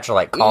 Cleopatra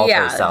like called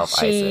herself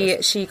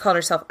Isis. She called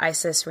herself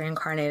Isis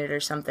reincarnated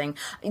or something.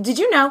 Did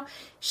you know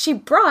she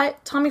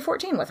brought Tommy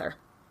 14 with her?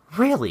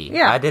 Really?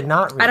 Yeah. I did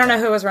not read I don't know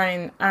who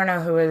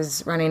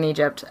was running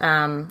Egypt.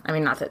 I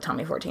mean, not that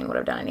Tommy 14 would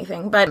have done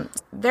anything, but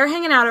they're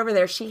hanging out over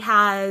there. She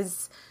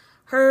has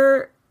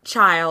her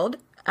child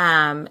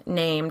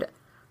named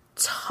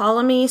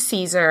Ptolemy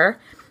Caesar,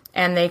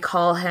 and they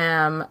call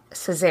him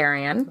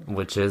Caesarion.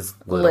 Which is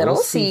Little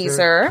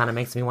Caesar. Kind of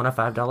makes me want a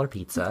 $5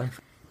 pizza.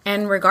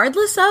 And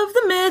regardless of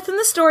the myth and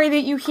the story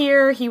that you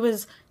hear, he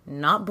was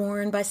not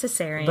born by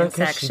cesarean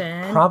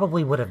section. She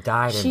probably would have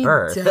died in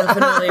birth.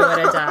 Definitely would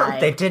have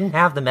died. They didn't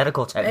have the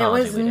medical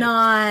technology. It was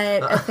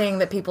not a thing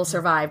that people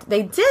survived.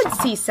 They did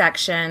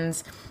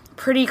C-sections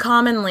pretty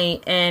commonly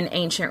in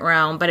ancient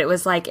Rome, but it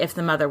was like if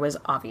the mother was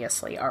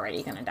obviously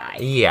already going to die.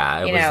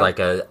 Yeah, it was like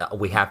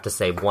we have to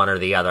say one or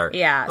the other.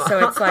 Yeah,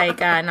 so it's like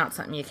not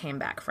something you came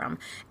back from.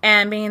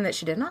 And being that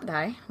she did not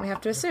die, we have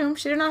to assume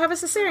she did not have a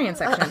cesarean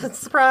section.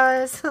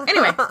 Surprise.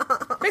 Anyway,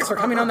 thanks for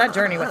coming on that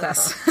journey with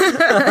us.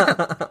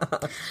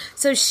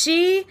 So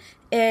she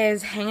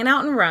is hanging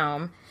out in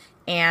Rome,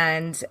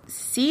 and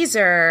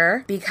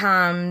Caesar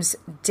becomes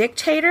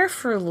dictator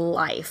for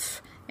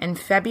life in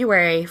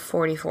February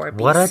 44 BC.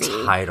 What a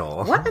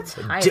title. What a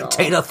title.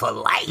 Dictator for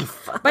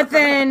life. But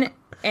then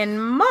in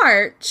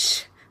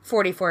March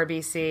 44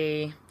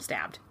 BC,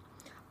 stabbed.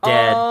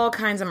 Dead. All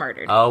kinds of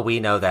murdered. Oh, we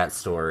know that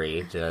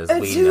story. We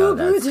know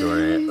that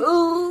story.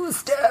 Ooh,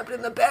 stabbed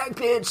in the back,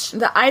 bitch.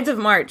 The Ides of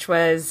March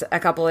was a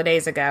couple of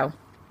days ago.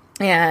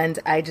 And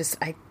I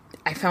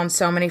found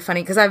so many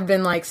funny, because I've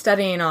been like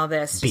studying all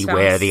this.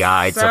 Beware the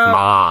Ides of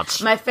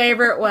March. My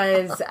favorite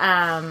was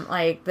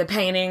like the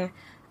painting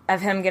of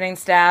him getting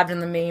stabbed,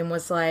 and the meme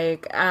was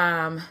like,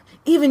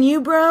 even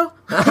you, bro?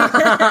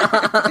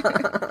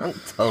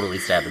 Totally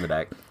stabbed in the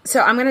back.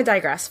 So I'm going to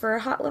digress for a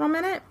hot little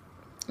minute,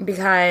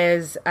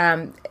 because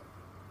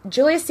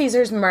Julius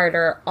Caesar's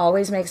murder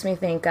always makes me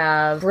think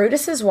of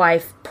Brutus's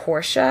wife,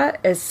 Portia,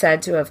 is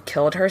said to have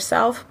killed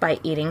herself by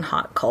eating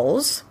hot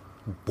coals.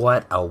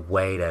 What a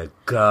way to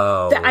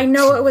go. I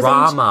know it was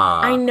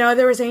drama. I know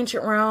there was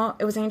ancient Rome.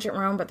 It was ancient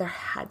Rome, but there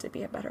had to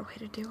be a better way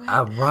to do it.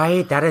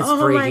 Right? That is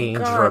freaking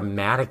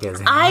dramatic as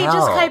hell. I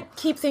just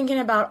keep thinking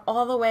about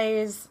all the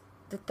ways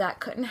that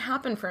couldn't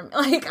happen for me.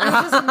 Like,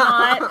 I'm just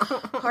not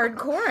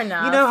hardcore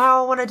enough. You know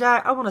how I want to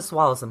die? I want to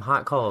swallow some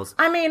hot coals.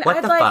 I mean,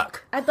 I'd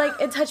like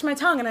it touch my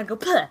tongue and I'd go,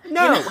 Puh,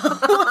 no. You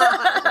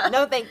know?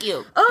 No, thank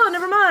you. Oh,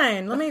 never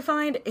mind. Let me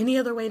find any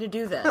other way to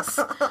do this.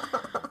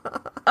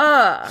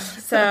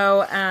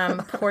 So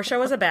Portia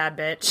was a bad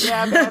bitch.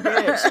 Yeah, bad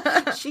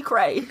bitch. She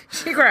cried.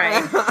 She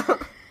cried.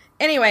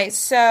 Anyway,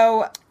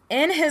 so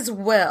in his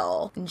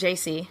will,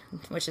 JC,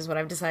 which is what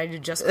I've decided to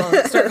just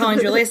start calling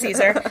Julius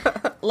Caesar,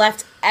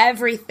 left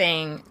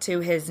everything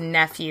to his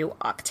nephew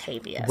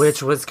Octavius.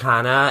 Which was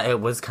kind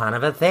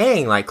of a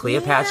thing. Like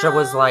Cleopatra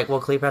was like,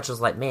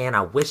 Cleopatra's like, man,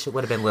 I wish it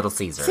would have been Little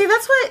Caesar. See,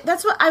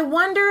 that's what I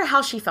wonder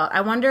how she felt.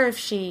 I wonder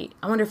if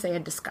they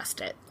had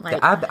discussed it. Like,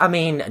 I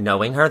mean,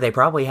 knowing her, they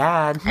probably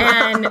had.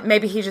 And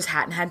maybe he just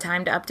hadn't had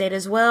time to update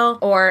his will,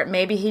 or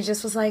maybe he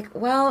just was like,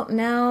 well,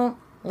 no,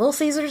 Little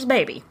Caesar's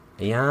baby.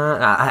 Yeah,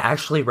 I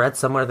actually read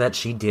somewhere that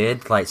she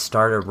did, like,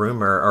 start a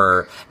rumor,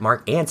 or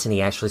Mark Antony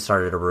actually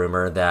started a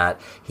rumor that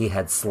he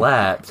had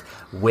slept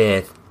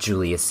with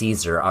Julius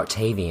Caesar,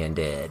 Octavian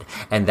did,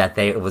 and that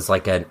it was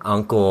like an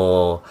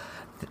uncle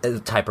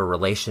type of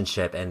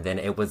relationship, and then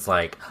it was,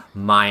 like,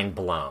 mind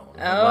blown.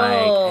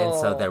 And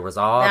so there was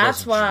all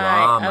this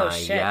drama. Oh,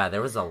 shit. Yeah,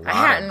 there was a lot of drama.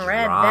 I hadn't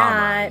read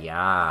that.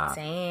 Yeah.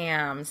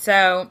 Damn.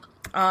 So,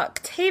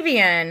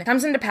 Octavian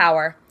comes into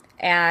power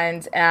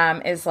and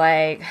is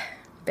like...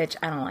 bitch,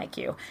 I don't like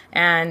you.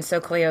 And so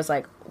Cleo's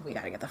like, we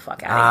gotta get the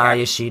fuck out of here.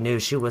 Yeah, she knew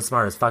she was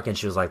smart as fuck, and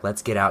she was like,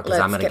 let's get out because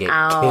I'm gonna get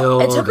out.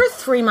 killed. It took her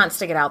 3 months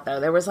to get out, though.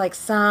 There was like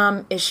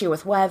some issue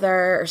with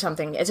weather or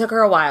something. It took her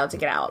a while to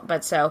get out.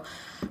 But so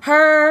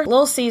her,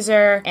 Little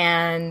Caesar,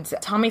 and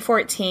Tommy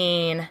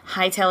 14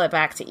 hightail it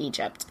back to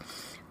Egypt.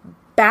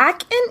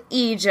 Back in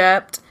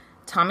Egypt,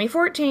 Tommy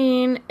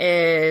 14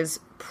 is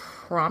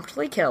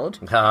promptly killed.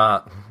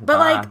 But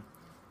like,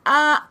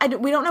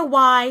 we don't know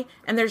why,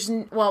 and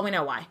we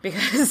know why,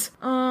 because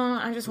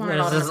I just wanted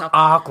all to myself. myself.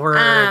 Awkward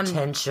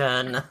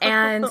tension.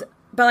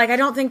 But like, I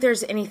don't think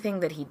there's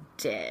anything that he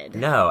did.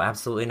 No,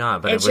 absolutely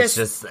not. But it was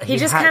just he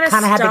just kind of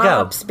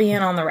stops being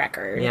on the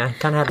record. Yeah,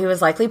 kind of. He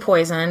was likely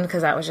poisoned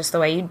because that was just the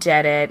way you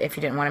did it if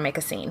you didn't want to make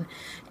a scene.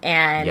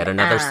 And yet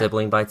another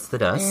sibling bites the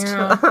dust.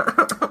 Yeah.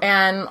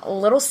 And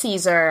Little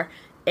Caesar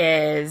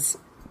is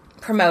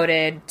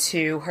promoted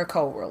to her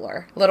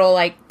co-ruler. Little,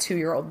 like,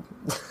 2-year-old.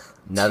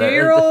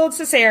 2-year-old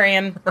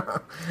Caesarion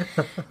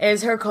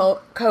is her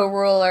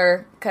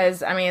co-ruler,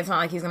 because, I mean, it's not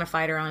like he's going to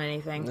fight her on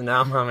anything.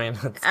 No, I mean,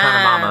 it's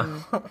kind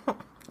of mama.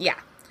 Yeah.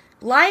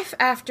 Life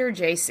after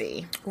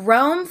JC.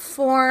 Rome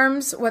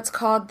forms what's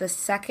called the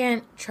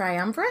Second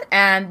Triumvirate,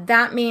 and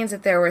that means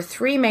that there were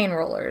 3 main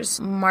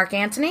rulers. Mark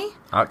Antony.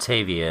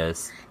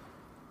 Octavius.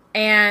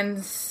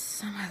 And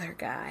some other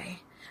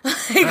guy.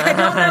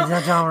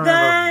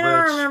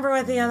 I don't remember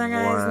what the other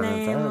guy's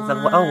name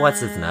was. Oh,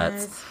 what's his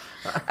nuts?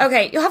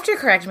 Okay, you'll have to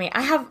correct me.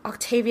 I have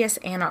Octavius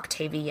and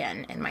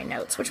Octavian in my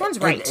notes. Which one's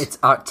right?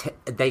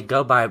 They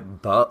go by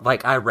both.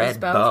 Like, I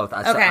read both.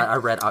 I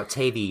read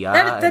Octavia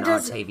and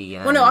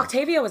Octavian. Well, no,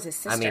 Octavia was his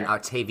sister. I mean,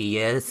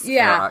 Octavius or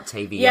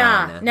Octavian.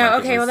 Yeah. No,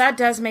 okay, well, that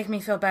does make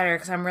me feel better,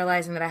 because I'm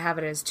realizing that I have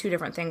it as 2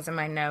 different things in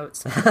my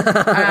notes.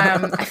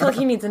 I feel like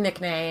he needs a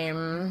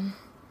nickname.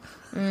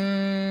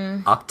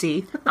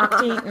 Octi?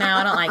 Octi? No,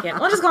 I don't like it.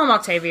 We'll just call him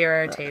Octavia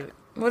or Octavia.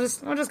 We'll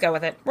just go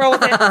with it. Roll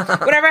with it.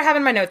 Whatever I have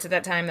in my notes at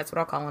that time, that's what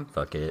I'll call him.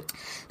 Fuck it.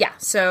 Yeah,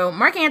 so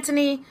Mark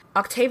Antony,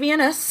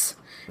 Octavianus,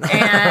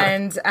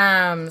 and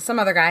some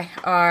other guy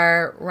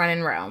are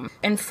running Rome.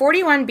 In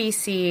 41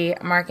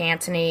 BC, Mark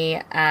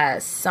Antony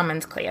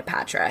summons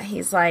Cleopatra.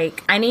 He's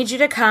like, I need you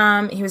to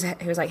come. He was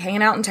like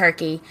hanging out in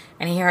Turkey,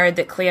 and he heard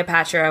that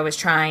Cleopatra was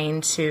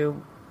trying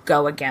to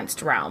go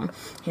against Rome.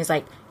 He's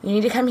like, you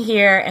need to come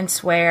here and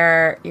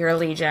swear your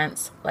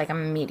allegiance, like,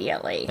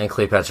 immediately. And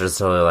Cleopatra's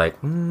totally like,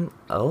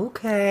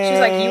 okay.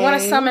 She's like, you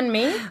want to summon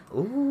me?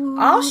 Ooh.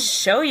 I'll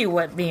show you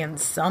what being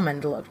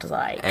summoned looked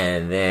like.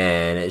 And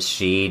then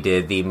she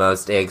did the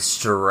most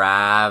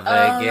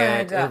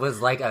extravagant. It was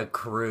like a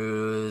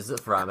cruise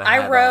from heaven.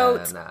 I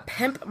wrote,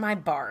 pimp my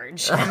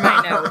barge in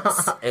my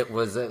notes. It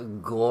was a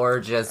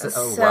gorgeous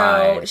So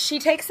ride. she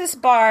takes this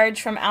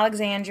barge from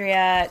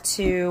Alexandria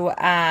to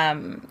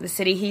the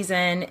city he's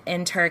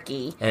in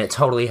Turkey. And it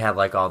totally had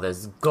like all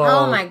this gold,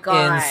 oh my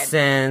God,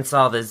 incense,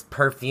 all this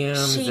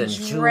perfumes and jewels.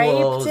 She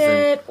draped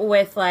it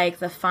with like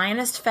the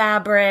finest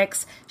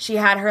fabrics. She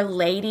had her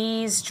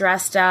ladies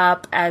dressed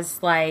up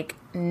as like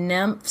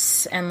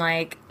nymphs and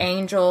like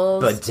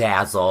angels.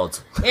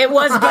 Bedazzled. It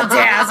was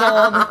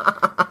bedazzled.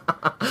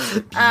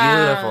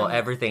 Beautiful,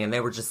 everything. And they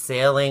were just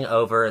sailing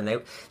over,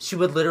 and she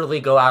would literally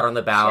go out on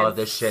the bow of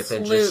the ship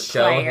and just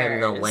show him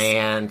the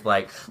land.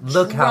 Like,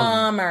 look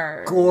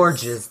how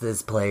gorgeous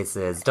this place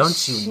is.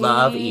 Don't you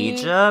love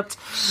Egypt?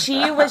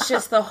 She was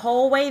just the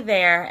whole way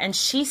there, and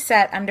she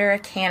sat under a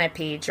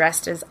canopy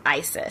dressed as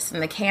Isis,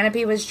 and the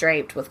canopy was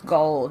draped with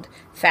gold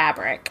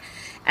fabric,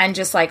 and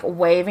just like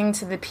waving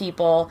to the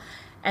people.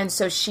 And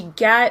so she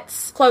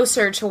gets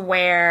closer to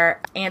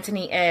where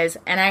Antony is,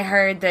 and I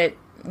heard that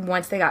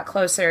once they got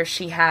closer,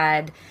 she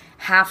had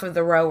half of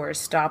the rowers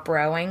stop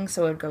rowing,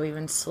 so it would go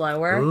even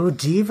slower. Ooh,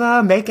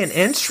 diva, make an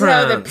entrance.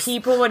 So the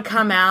people would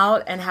come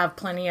out and have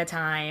plenty of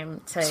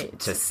time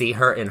to see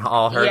her in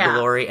all her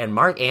glory. And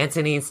Mark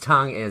Antony's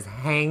tongue is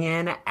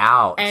hanging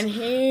out. And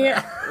he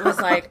was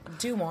like,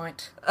 do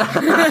want.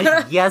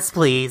 Yes,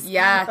 please.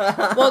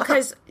 Yeah. Well,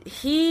 because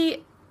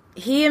he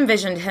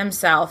envisioned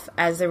himself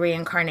as the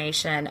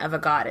reincarnation of a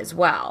god as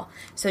well.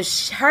 So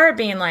her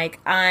being like,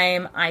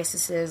 I'm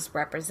Isis's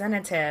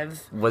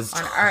representative was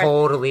on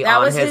totally Earth.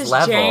 on his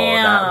level.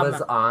 Jam. That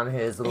was on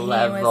his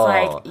level. He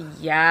was like,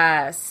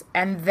 yes.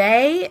 And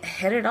they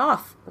hit it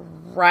off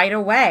right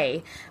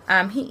away.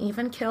 He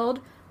even killed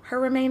her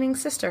remaining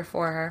sister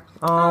for her.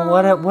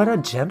 Oh, what a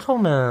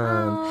gentleman.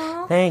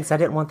 Aww. Thanks. I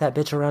didn't want that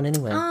bitch around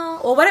anyway.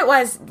 Well, what it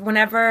was,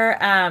 whenever,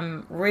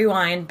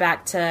 rewind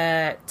back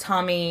to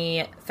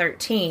Tommy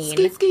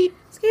 13. Skeet.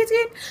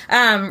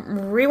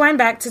 Rewind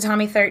back to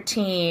Tommy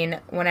 13,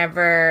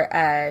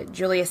 whenever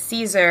Julius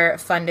Caesar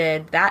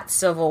funded that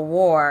civil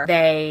war,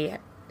 they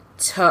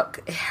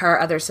took her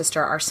other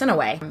sister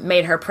Arsinoe,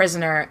 made her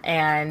prisoner,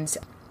 and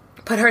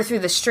put her through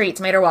the streets,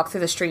 made her walk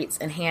through the streets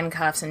in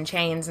handcuffs and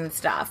chains and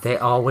stuff. They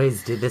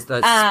always did this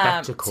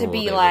spectacle. To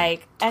be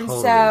like, and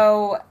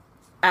so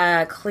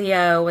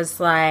Cleo was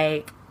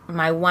like,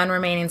 my one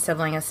remaining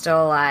sibling is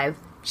still alive.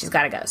 She's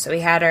got to go. So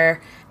he had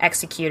her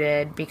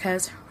executed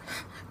because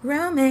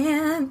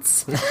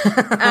romance.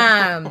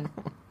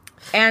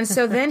 And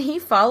so then he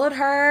followed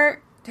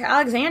her to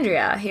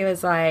Alexandria. He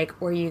was like,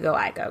 where you go,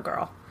 I go,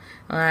 girl.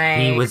 Like,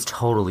 he was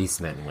totally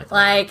smitten with her.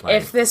 Like,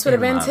 if this would have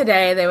been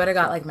today, they would have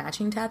got, like,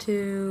 matching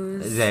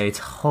tattoos. They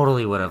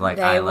totally would have, like,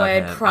 they I love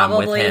him. would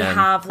probably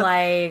have,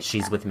 like...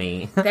 She's with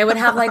me. They would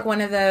have, like, one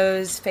of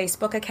those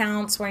Facebook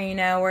accounts where, you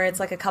know, where it's,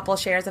 like, a couple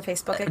shares a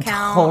Facebook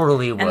account.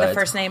 Totally would. And the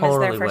first name is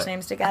their first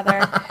names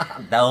together.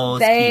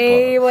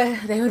 They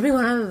would be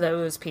one of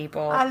those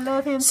people. I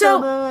love him so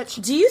much.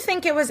 Do you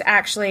think it was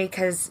actually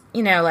because,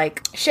 you know,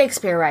 like,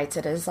 Shakespeare writes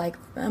it as, like,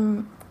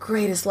 the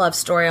greatest love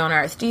story on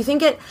earth. Do you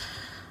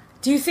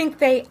think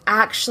they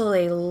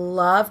actually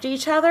loved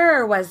each other,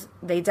 or was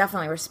they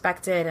definitely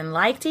respected and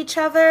liked each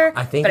other?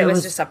 I think but it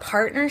was just a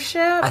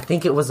partnership? I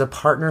think it was a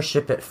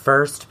partnership at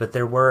first, but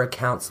there were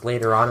accounts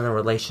later on in the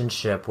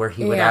relationship where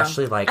he would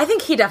actually, like... I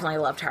think he definitely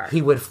loved her.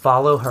 He would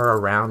follow her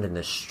around in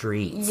the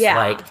streets. Yeah.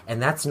 Like,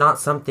 and that's not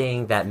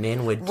something that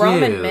men would do.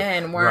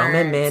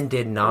 Roman men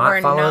did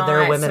not follow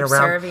their women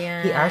subservient.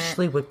 around. He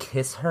actually would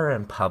kiss her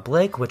in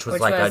public, which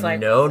was like was a like,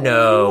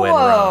 no-no in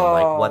Rome.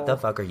 Like, what the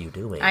fuck are you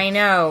doing? I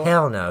know.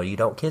 Hell no, you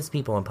don't kiss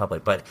people in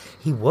public. But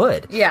he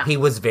would. Yeah. He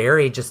was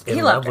very just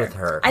in love with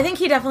her. I think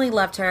he definitely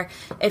loved her.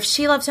 If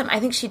she loved him,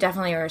 I think she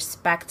definitely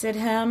respected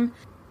him.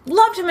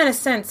 Loved him in a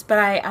sense, but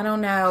I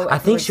don't know. I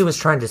think she was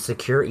trying to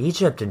secure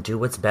Egypt and do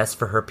what's best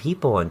for her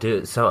people and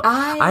do so.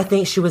 I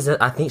think she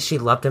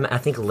loved him. I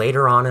think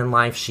later on in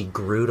life she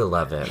grew to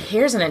love him.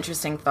 Here's an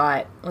interesting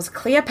thought. Was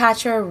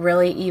Cleopatra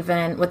really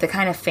even, with the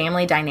kind of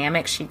family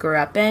dynamic she grew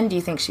up in, do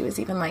you think she was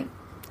even like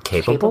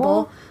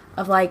capable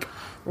of like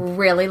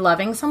really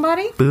loving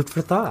somebody? Food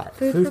for thought.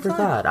 Food for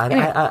thought.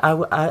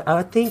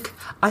 I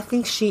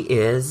think she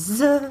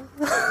is.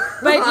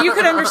 But you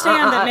could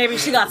understand that maybe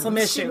she got some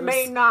issues. She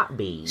may not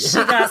be.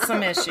 She got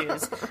some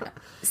issues.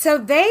 So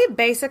they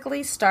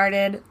basically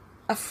started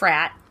a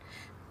frat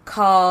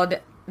called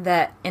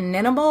the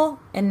Inimitable.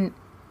 I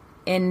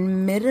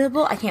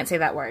can't say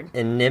that word.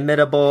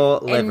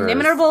 Inimitable Livers.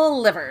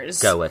 Inimitable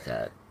Livers. Go with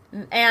it.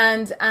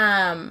 And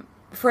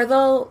for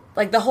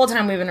the whole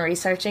time we've been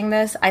researching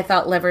this, I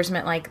thought livers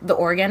meant like the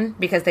organ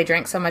because they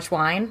drank so much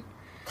wine.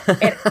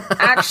 It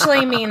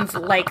actually means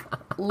like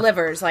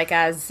livers, like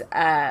as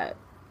a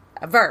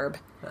verb,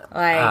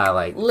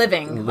 like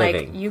living.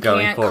 Like you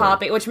can't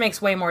copy, which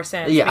makes way more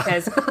sense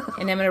because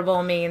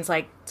inimitable means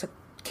like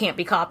can't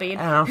be copied.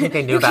 I don't think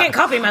they knew you can't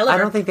copy my liver. I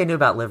don't think they knew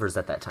about livers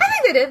at that time. I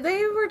think they did.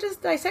 They were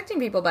just dissecting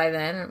people by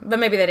then, but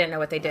maybe they didn't know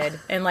what they did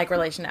in like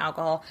relation to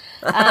alcohol.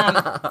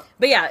 But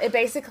yeah, it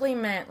basically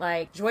meant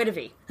like joie de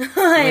vie.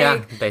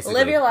 Basically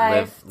live your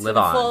life to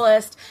the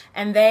fullest.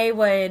 And they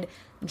would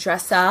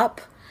dress up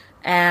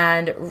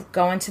and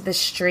go into the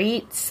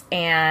streets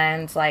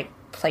and like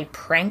play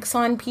pranks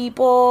on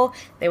people.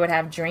 They would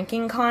have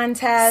drinking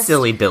contests.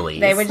 Silly billies.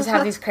 They would just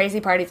have these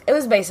crazy parties. It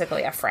was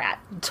basically a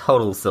frat.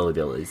 Total silly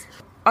billies.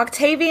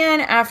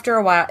 Octavian, after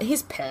a while,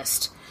 he's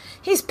pissed.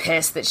 He's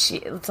pissed that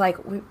it's like,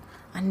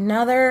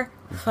 another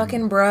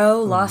fucking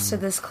bro lost to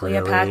this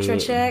Cleopatra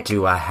chick.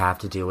 Do I have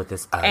to deal with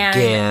this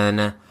again?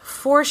 And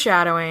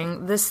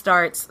foreshadowing, this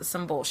starts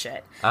some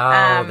bullshit.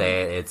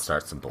 It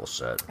starts some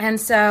bullshit.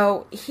 And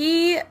so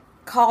he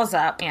calls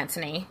up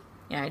Antony.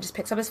 You know, he just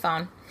picks up his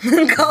phone,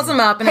 calls him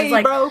up, and he's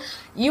like, bro.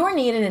 You are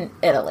needed in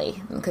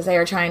Italy, because they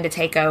are trying to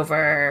take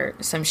over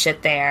some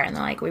shit there. And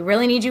they're like, we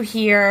really need you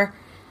here.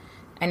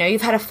 I know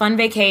you've had a fun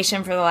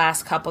vacation for the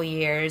last couple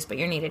years, but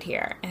you're needed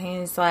here. And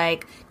he's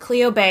like,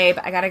 Cleo, babe,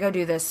 I gotta go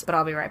do this, but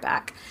I'll be right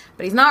back.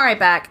 But he's not right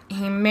back.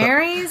 He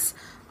marries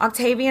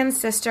Octavian's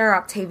sister,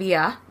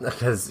 Octavia.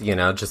 Because,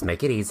 just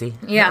make it easy.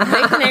 Yeah,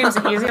 make the names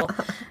easy.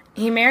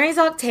 He marries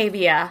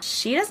Octavia.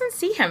 She doesn't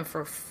see him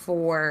for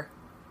 4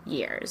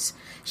 years.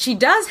 She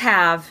does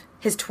have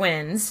his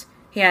twins.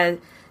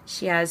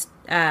 She has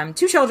 2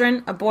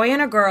 children, a boy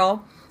and a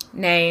girl.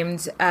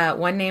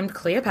 One named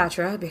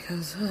Cleopatra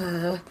because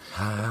but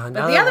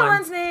the other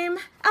one's named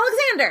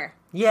Alexander.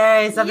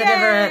 Yay, something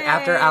different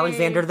after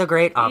Alexander the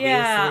Great,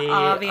 obviously. Yeah,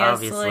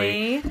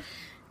 obviously.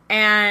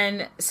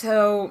 And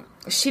so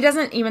she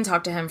doesn't even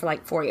talk to him for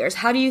like 4 years.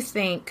 How do you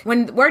think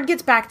when word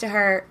gets back to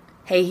her,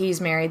 hey, he's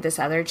married this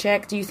other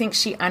chick, do you think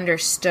she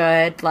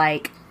understood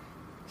like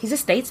he's a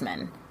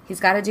statesman? He's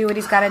got to do what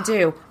he's got to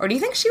do. Or do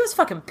you think she was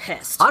fucking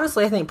pissed?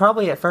 Honestly, I think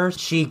probably at first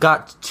she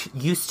got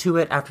used to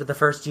it after the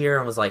first year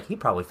and was like, he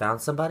probably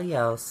found somebody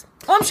else.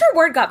 Well, I'm sure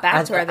word got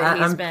back to her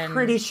that I'm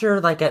pretty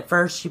sure, like, at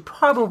first she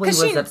probably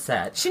was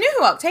upset. She knew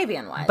who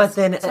Octavian was. But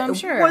then so I'm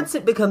sure. Once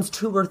it becomes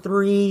 2 or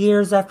 3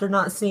 years after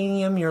not seeing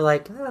him, you're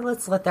like,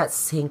 let's let that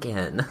sink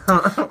in.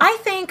 I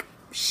think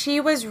she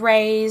was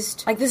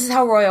raised, like, this is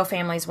how royal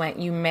families went.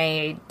 You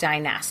made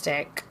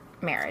dynastic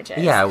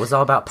marriages. Yeah, it was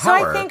all about power.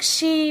 So I think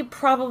she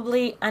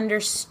probably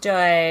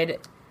understood,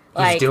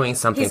 like, he's doing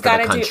something for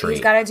the country.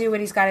 He's got to do what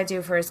he's got to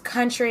do for his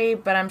country,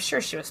 but I'm sure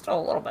she was still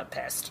a little bit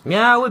pissed.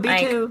 Yeah, I would be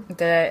like, too.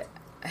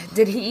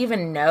 did he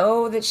even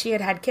know that she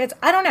had kids?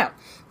 I don't know.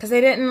 Because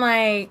they didn't,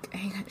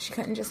 she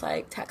couldn't just,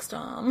 text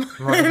him.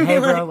 Hey,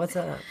 bro, what's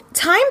up?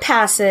 Time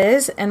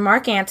passes, and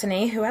Mark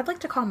Antony, who I'd like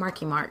to call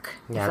Marky Mark,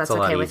 if that's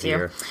okay with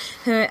you.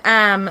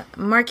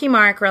 Marky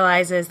Mark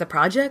realizes the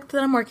project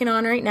that I'm working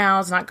on right now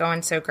is not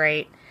going so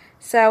great.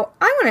 So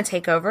I want to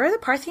take over the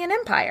Parthian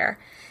Empire.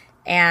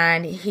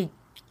 And he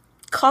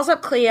calls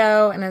up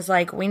Cleo and is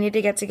like, we need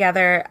to get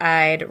together.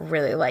 I'd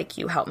really like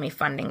you help me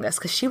funding this.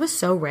 Because she was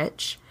so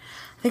rich.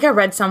 I think I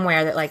read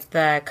somewhere that,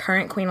 the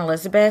current Queen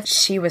Elizabeth,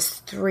 she was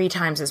 3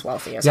 times as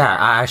wealthy as her. Yeah,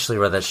 I actually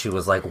read that she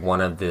was,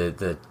 one of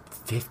the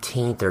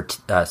 15th or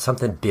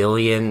something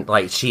billion.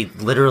 She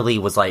literally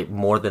was,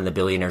 more than the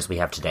billionaires we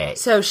have today.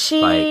 So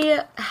she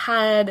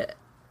had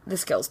the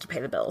skills to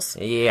pay the bills.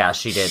 Yeah,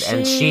 she did.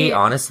 And she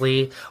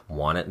honestly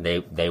wanted,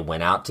 they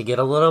went out to get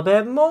a little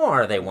bit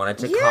more. They wanted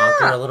to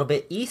conquer a little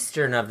bit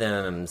eastern of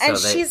them. So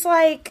she's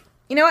like,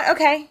 you know what?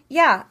 Okay,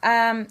 yeah,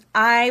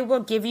 I will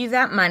give you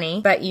that money,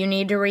 but you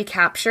need to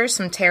recapture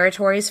some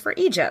territories for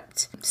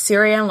Egypt,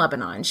 Syria and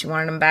Lebanon. She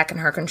wanted them back in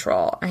her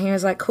control. And he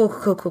was like, cool.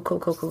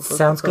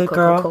 Sounds good,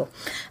 girl. Cool.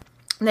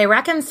 They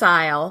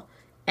reconcile,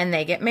 and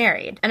they get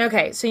married. And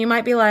okay, so you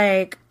might be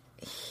like,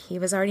 he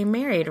was already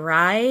married,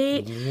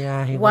 right?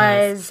 Yeah, he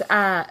was.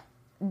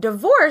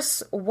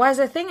 Divorce was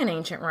a thing in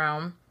ancient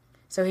Rome,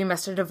 so he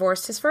must have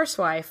divorced his first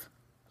wife.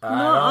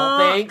 I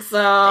don't think so.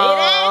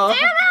 He didn't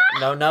do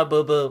that. No,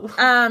 boo-boo.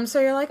 So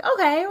you're like,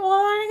 okay, well,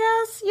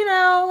 I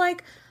guess,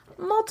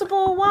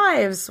 multiple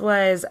wives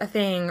was a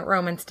thing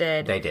Romans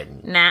did. They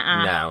didn't.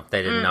 Nuh-uh. No,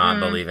 they did not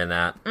believe in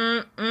that.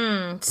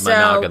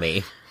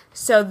 Monogamy.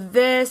 So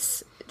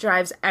this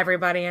drives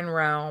everybody in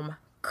Rome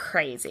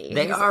crazy.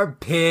 They are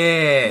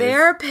pissed.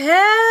 They're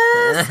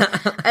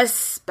pissed.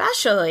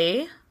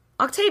 Especially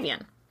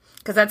Octavian.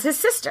 Because that's his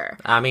sister.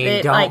 I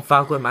mean, don't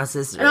fuck with my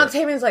sister. And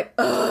Octavian's like,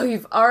 oh,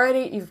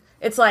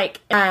 it's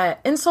like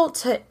insult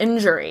to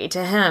injury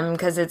to him,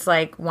 because it's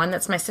like, 1,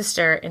 that's my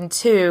sister, and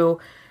 2,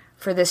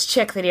 for this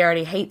chick that he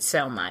already hates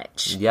so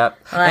much. Yep.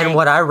 And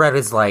what I read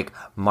is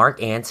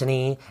Mark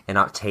Antony and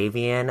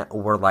Octavian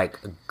were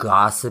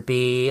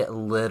gossipy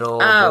little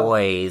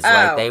boys.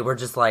 They were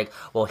just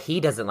well,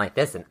 he doesn't like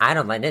this and I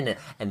don't like it.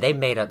 And they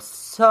made up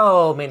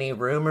so many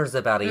rumors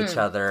about each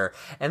other.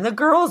 And the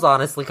girls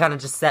honestly kind of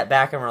just sat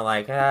back and were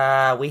like,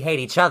 we hate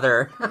each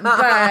other. but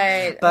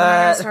we're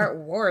gonna start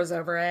wars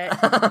over it.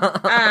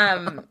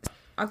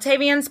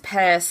 Octavian's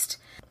pissed.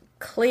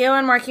 Cleo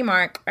and Marky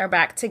Mark are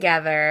back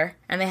together,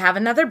 and they have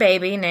another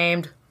baby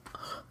named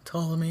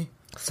Ptolemy.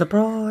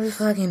 Surprise.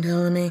 Fucking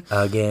Ptolemy.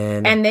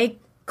 Again. And they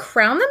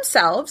crown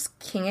themselves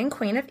king and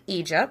queen of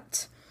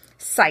Egypt,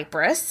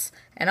 Cyprus,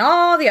 and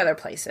all the other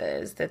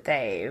places that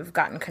they've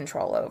gotten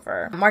control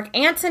over. Mark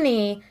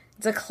Antony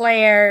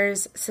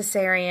declares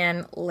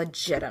Caesarion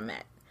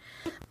legitimate,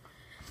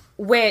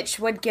 which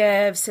would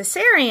give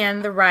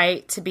Caesarion the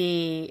right to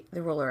be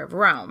the ruler of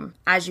Rome.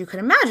 As you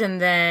could imagine,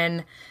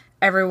 then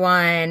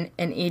everyone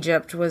in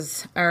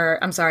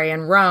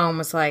in Rome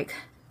was like,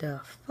 the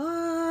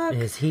fuck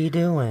is he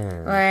doing?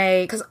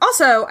 Because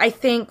also, I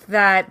think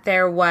that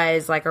there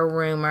was a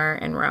rumor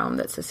in Rome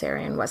that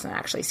Caesarion wasn't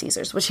actually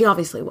Caesar's, which he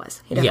obviously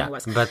was. He definitely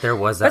was. But there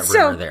was that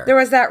rumor there. There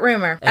was that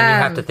rumor. And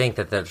you have to think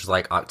that there's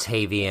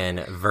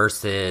Octavian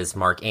versus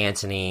Mark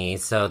Antony,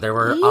 so there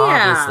were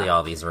obviously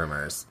all these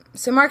rumors.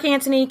 So Mark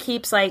Antony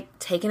keeps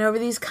taking over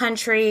these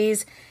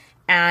countries.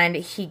 And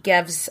he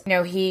gives,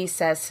 he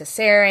says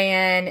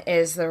Caesarion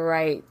is the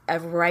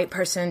right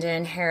person to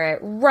inherit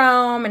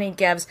Rome. And he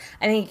gives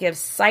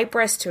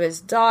Cyprus to his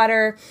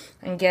daughter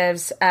and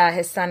gives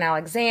his son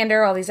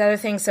Alexander, all these other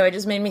things. So it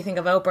just made me think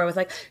of Oprah with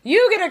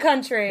you get a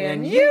country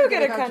and you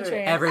get a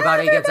country.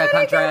 Everybody gets a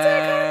country.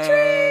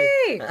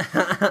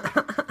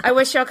 I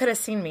wish y'all could have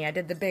seen me. I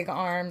did the big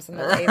arms and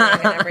the waving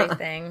and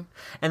everything.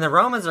 And the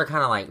Romans are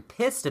kind of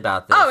pissed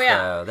about this. Oh yeah,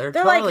 though. They're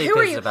totally who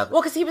pissed are you? about this.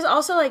 Well, because he was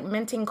also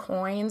minting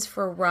coins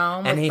for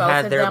Rome, and with he both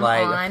had of their them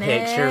on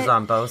pictures it.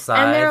 on both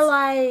sides. And they're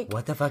like,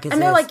 "What the fuck is this?"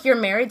 And they're like, "You're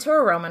married to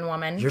a Roman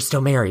woman. You're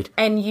still married,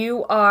 and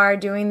you are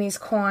doing these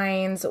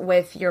coins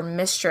with your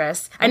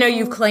mistress. I know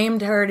you've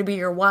claimed her to be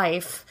your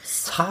wife.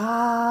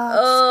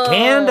 Stop.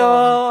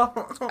 Scandal.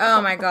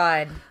 Oh my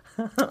god."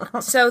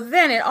 So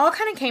then it all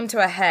kind of came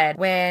to a head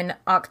when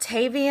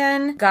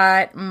Octavian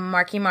got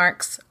Marky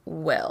Mark's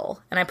will.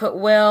 And I put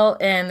will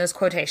in those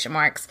quotation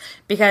marks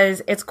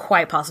because it's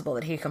quite possible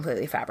that he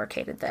completely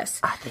fabricated this.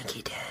 I think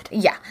he did.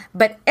 Yeah.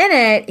 But in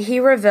it, he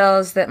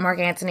reveals that Mark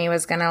Antony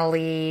was going to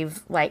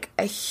leave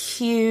a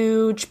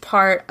huge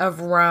part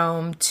of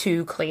Rome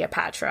to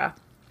Cleopatra.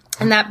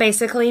 And that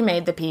basically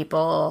made the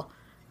people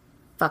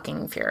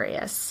fucking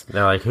furious.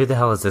 They're like, who the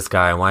hell is this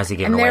guy and why is he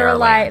getting away our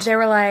land? They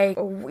were like,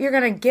 you're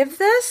gonna give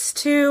this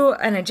to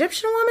an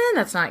Egyptian woman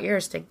that's not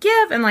yours to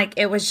give? And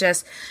it was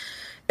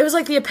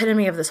the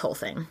epitome of this whole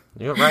thing.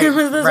 You're right. It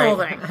was this whole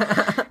thing.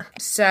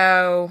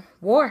 So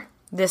war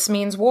This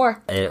means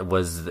war. It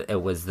was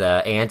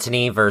the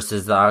Antony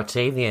versus the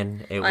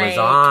Octavian. It was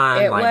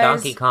on like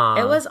Donkey Kong.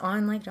 It was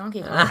on like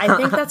Donkey Kong. I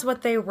think that's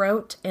what they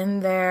wrote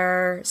in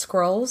their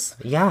scrolls.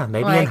 Yeah,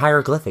 maybe in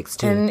hieroglyphics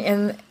too.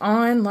 And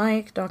on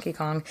like Donkey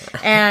Kong.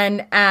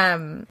 And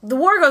the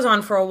war goes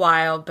on for a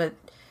while, but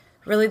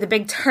really the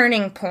big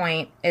turning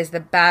point is the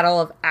Battle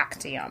of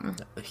Actium.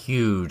 A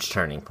huge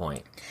turning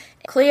point.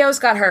 Cleo's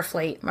got her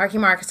fleet. Marky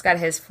Mark's got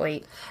his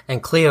fleet.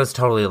 And Cleo's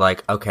totally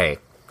like, okay,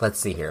 let's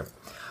see here.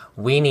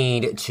 We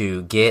need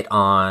to get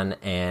on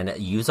and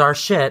use our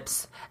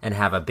ships and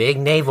have a big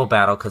naval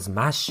battle because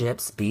my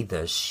ships be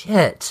the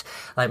shit.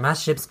 Like, my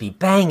ships be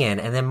banging.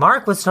 And then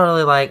Mark was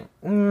totally like,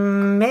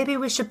 maybe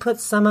we should put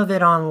some of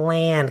it on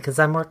land because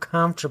I'm more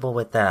comfortable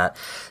with that.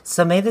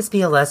 So may this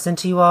be a lesson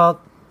to you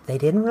all. They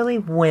didn't really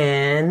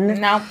win.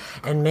 No.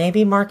 And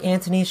maybe Mark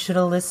Antony should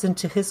have listened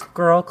to his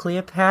girl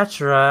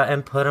Cleopatra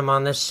and put him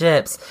on the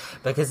ships.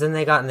 Because then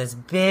they got in this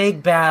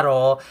big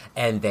battle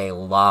and they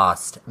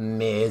lost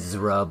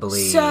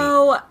miserably.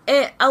 So,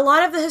 a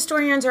lot of the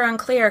historians are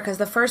unclear because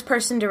the first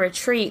person to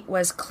retreat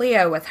was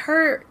Cleo with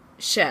her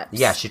ships.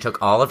 Yeah, she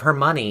took all of her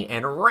money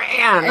and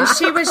ran. And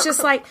she was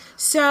just like,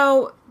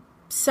 so...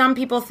 Some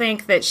people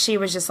think that she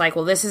was just like,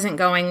 well, this isn't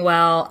going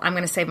well. I'm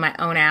going to save my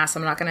own ass.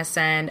 I'm not going to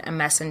send a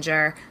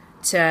messenger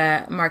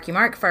to Marky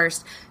Mark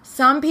first.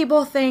 Some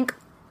people think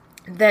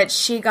that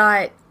she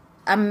got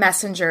a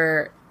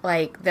messenger,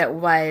 like, that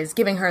was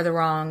giving her the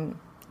wrong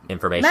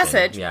information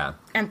message. Yeah.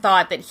 And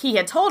thought that he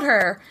had told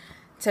her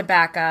to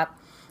back up.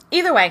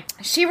 Either way,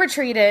 she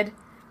retreated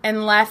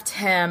and left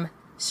him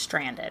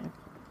stranded.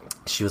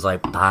 She was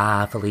like,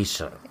 bye,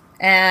 Felicia.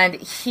 And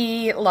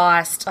he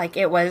lost, like,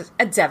 it was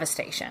a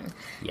devastation.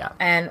 Yeah.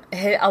 And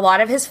a lot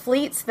of his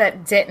fleets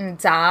that didn't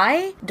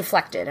die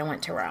deflected and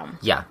went to Rome.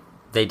 Yeah,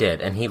 they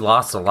did. And he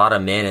lost a lot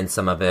of men in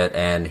some of it,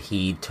 and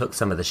he took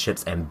some of the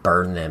ships and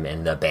burned them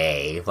in the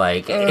bay.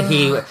 Like,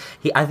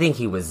 I think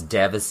he was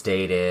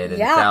devastated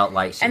and felt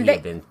like he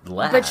had been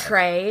left.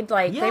 Betrayed.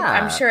 Like,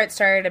 I'm sure it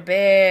started a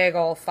big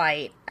old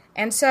fight.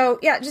 And so,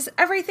 yeah, just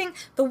everything.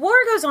 The war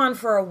goes on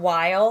for a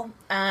while.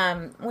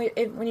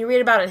 When you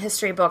read about it in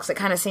history books, it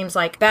kind of seems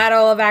like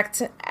Battle of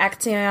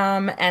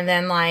Actium, and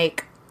then,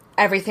 like,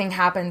 everything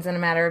happens in a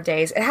matter of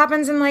days. It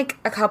happens in, like,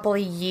 a couple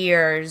of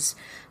years.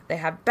 They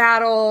have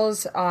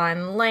battles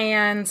on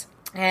land,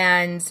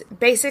 and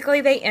basically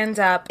they end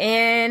up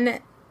in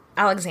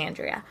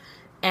Alexandria.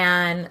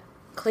 And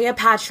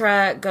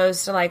Cleopatra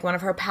goes to, like, one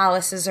of her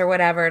palaces or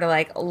whatever to,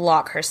 like,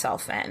 lock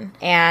herself in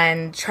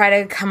and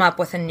try to come up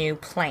with a new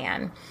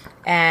plan.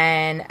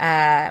 And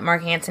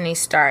Mark Antony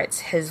starts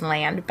his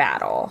land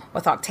battle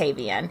with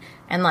Octavian.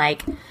 And,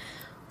 like,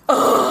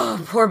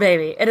 oh, poor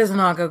baby. It does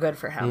not go good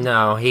for him.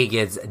 No, he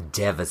gets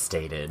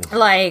devastated.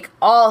 Like,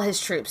 all his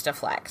troops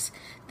deflect.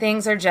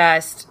 Things are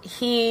just,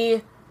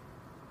 he's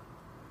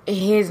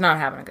not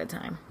having a good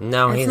time.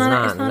 No, he's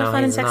not. It's not a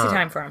fun and sexy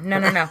time for him.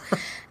 No.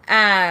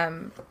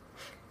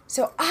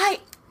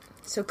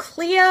 So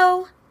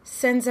Cleo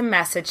sends a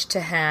message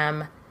to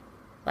him,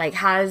 like,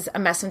 has a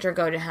messenger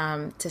go to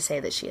him to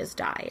say that she has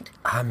died.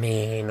 I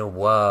mean,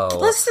 whoa.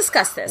 Let's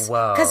discuss this.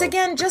 Whoa. Because,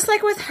 again, just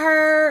like with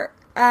her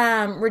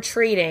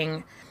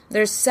retreating,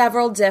 there's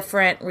several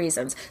different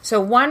reasons. So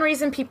one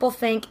reason people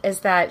think is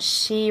that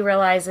she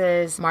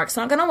realizes Mark's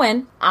not going to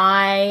win.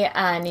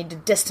 I need to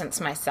distance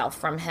myself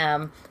from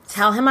him,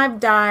 tell him I've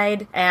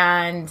died,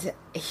 and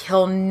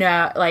he'll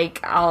know,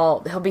 like,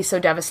 he'll be so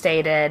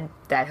devastated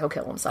that he'll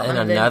kill himself. And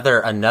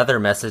another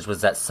message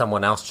was that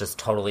someone else just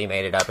totally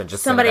made it up and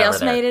just somebody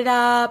else made it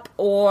up,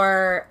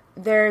 or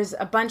there's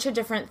a bunch of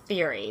different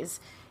theories.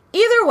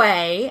 Either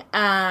way,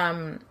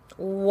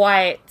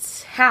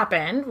 what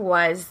happened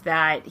was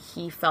that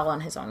he fell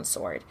on his own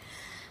sword.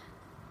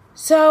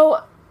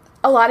 So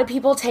a lot of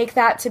people take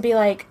that to be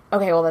like,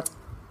 okay, well, that's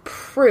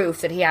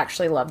proof that he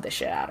actually loved the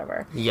shit out of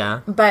her.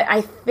 Yeah. But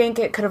I think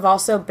it could have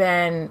also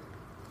been,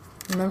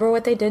 remember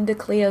what they did to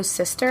Cleo's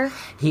sister?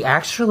 He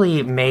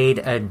actually made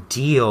a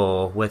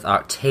deal with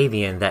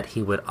Octavian that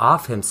he would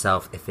off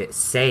himself if it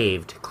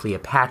saved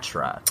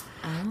Cleopatra.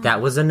 Oh. That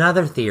was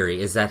another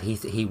theory, is that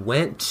he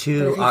went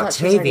to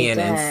Octavian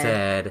and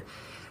said,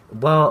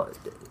 well,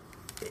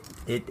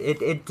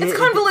 it's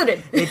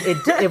convoluted.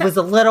 It was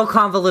a little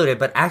convoluted,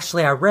 but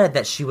actually I read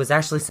that she was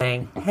actually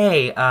saying,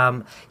 hey,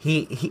 I'm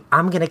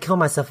going to kill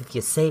myself if you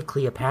save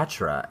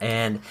Cleopatra.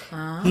 And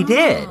he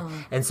did.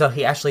 And so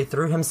he actually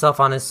threw himself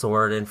on his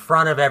sword in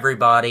front of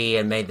everybody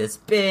and made this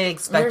big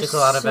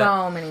spectacle out of it.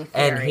 So many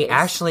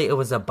theories. And it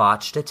was a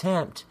botched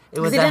attempt. It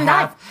was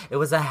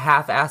a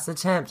half-assed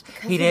attempt.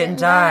 He didn't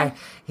die.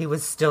 He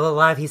was still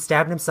alive. He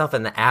stabbed himself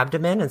in the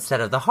abdomen instead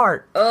of the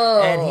heart.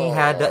 Oh.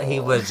 And he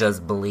was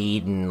just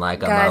bleeding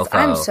like a mofo.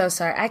 I'm so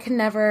sorry.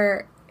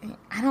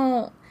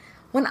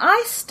 When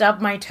I stub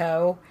my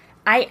toe,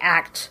 I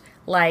act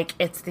like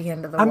it's the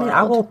end of the world. I mean,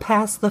 I will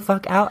pass the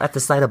fuck out at the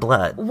sight of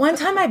blood. One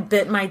time I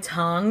bit my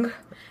tongue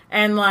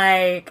and,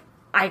 like,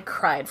 I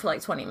cried for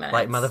like 20 minutes.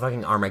 Like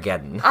motherfucking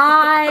Armageddon.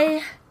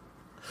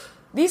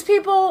 These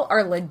people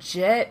are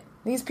legit.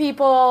 These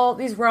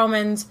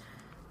Romans,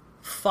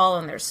 fall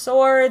on their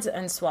swords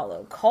and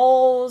swallow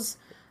coals.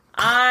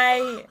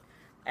 I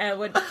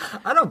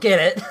don't get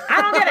it.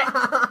 I don't get it.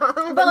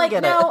 But like,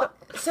 no.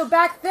 So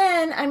back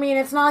then, I mean,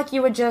 it's not like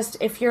you would just,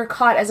 if you're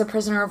caught as a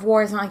prisoner of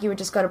war, it's not like you would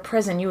just go to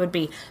prison. You would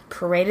be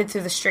paraded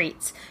through the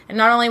streets. And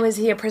not only was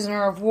he a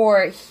prisoner of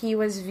war, he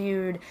was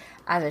viewed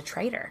as a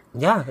traitor.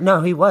 Yeah,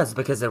 no, he was,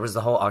 because there was the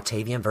whole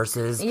Octavian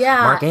versus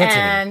Mark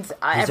Antony. And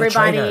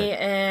everybody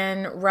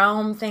in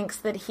Rome thinks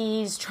that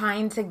he's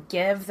trying to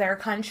give their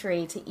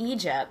country to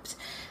Egypt.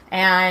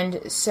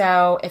 And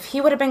so if he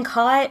would have been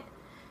caught,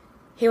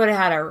 he wouldn't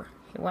have had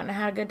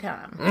a good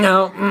time.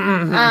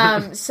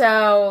 No.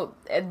 So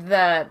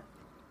it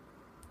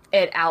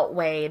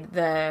outweighed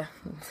the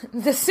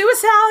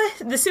suicide.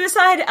 The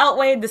suicide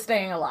outweighed the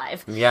staying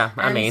alive. Yeah,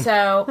 I mean.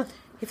 So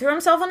he threw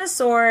himself on his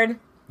sword,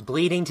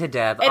 bleeding to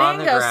death it on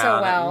the ground. It didn't go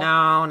so well.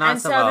 No, not so well.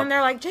 And so then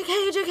they're like,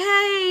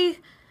 JK,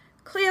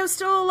 Cleo's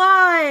still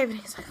alive. And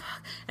he's like,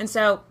 fuck. And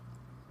so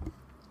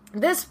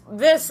this.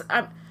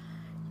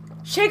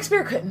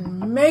 Shakespeare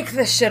couldn't make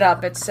this shit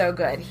up. It's so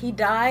good. He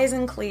dies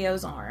in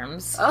Cleo's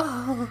arms.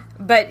 Oh.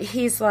 But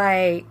he's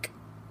like,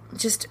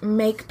 just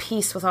make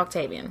peace with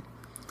Octavian.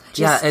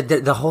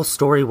 The whole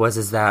story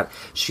is that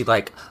she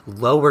like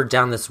lowered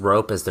down this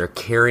rope as they're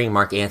carrying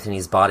Mark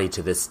Antony's body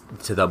to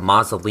the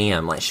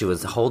mausoleum. Like she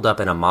was holed up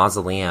in a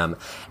mausoleum,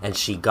 and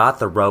she got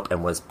the rope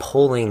and was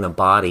pulling the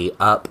body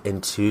up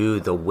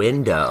into the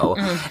window,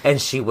 and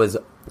she was.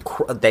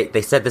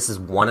 They said this is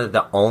one of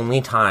the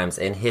only times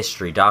in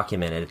history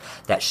documented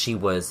that she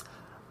was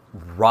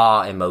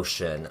raw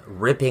emotion,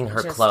 ripping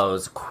her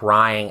clothes,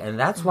 crying, and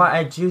that's why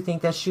I do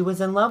think that she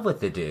was in love with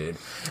the dude,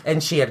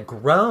 and she had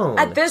grown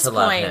at this to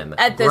point. Love him.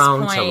 At this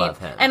grown point, to love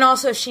him, and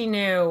also she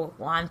knew,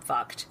 well, I'm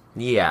fucked.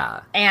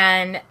 Yeah,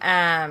 and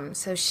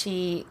so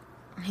he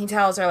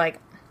tells her like,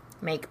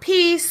 make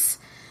peace,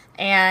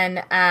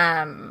 and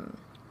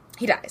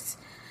he dies.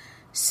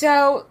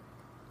 So.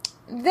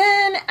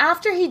 Then,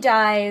 after he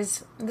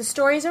dies, the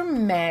stories are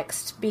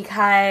mixed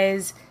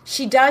because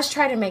she does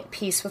try to make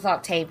peace with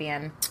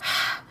Octavian.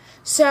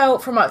 So,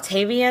 from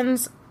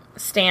Octavian's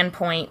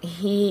standpoint,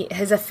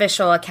 his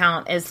official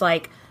account is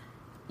like,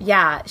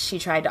 yeah, she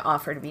tried to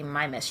offer to be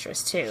my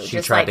mistress, too.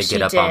 She tried to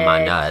get up on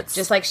my nuts.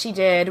 Just like she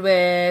did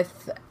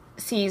with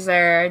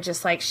Caesar,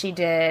 just like she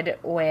did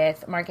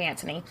with Mark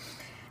Antony.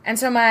 And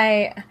so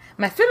my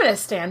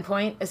feminist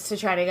standpoint is to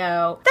try to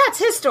go, that's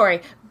his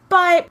story,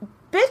 but...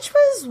 bitch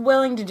was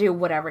willing to do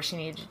whatever she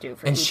needed to do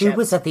for and Egypt. She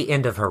was at the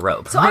end of her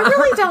rope. So I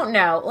really don't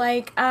know.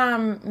 Like,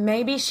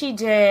 maybe she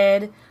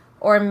did,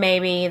 or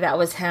maybe that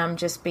was him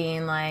just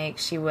being like,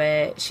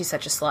 she's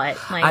such a slut.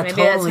 Like,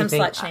 maybe that's him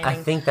slut shaming. I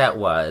think that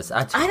was.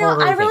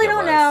 I really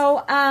don't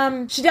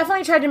know. She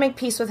definitely tried to make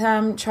peace with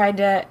him,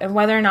 and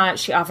whether or not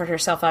she offered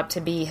herself up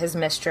to be his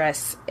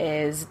mistress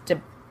is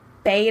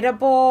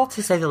debatable.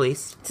 To say the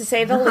least.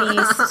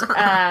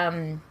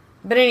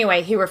 But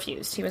anyway, he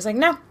refused. He was like,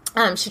 no.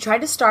 She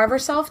tried to starve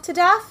herself to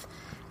death,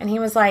 and he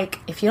was like,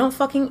 if you don't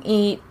fucking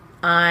eat,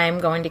 I'm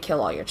going to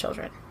kill all your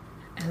children.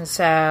 And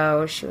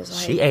so she was like...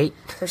 She ate.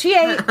 So she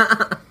ate.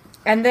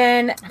 And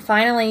then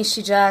finally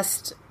she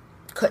just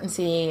couldn't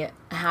see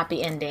a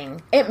happy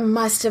ending. It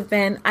must have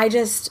been...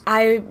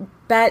 I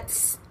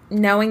bet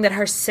knowing that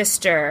her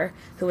sister,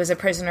 who was a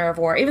prisoner of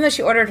war, even though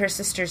she ordered her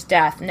sister's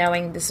death,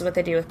 knowing this is what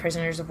they do with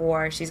prisoners of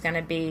war, she's going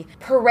to be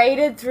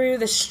paraded through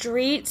the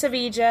streets of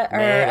Egypt, or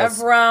of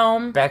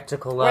Rome,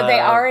 spectacle where they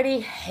already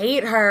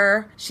hate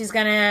her. She's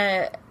going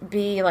to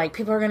be like,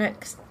 people are going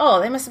to,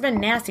 they must have been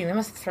nasty. They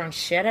must have thrown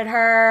shit at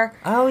her.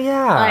 Oh,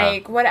 yeah.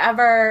 Like,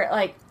 whatever.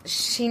 Like,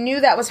 she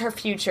knew that was her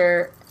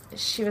future.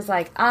 She was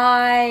like,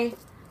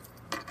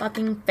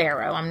 fucking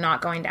Pharaoh. I'm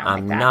not going down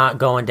like that. I'm not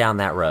going down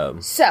that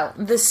road. So,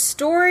 the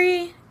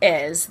story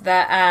is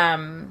that,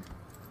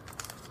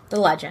 the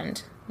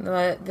legend,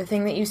 the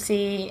thing that you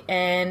see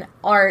in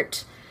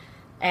art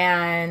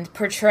and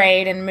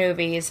portrayed in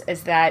movies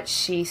is that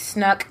she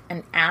snuck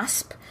an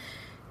asp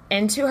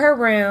into her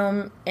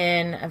room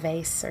in a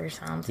vase or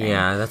something.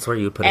 Yeah, that's where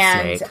you put a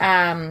snake.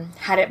 And,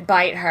 had it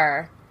bite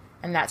her,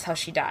 and that's how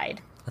she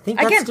died. I think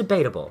that's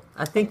debatable.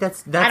 I think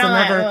that's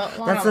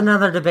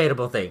another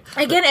debatable thing.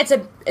 Again,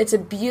 it's a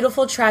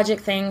beautiful,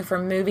 tragic thing for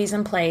movies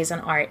and plays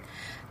and art.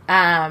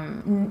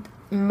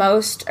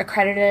 Most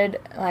accredited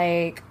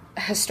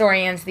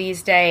historians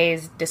these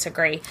days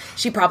disagree.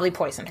 She probably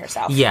poisoned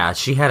herself. Yeah,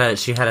 she had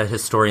a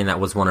historian that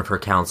was one of her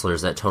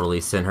counselors that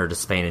totally sent her to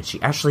Spain, and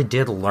she actually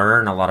did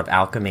learn a lot of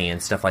alchemy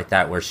and stuff like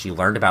that, where she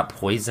learned about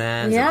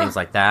poisons and things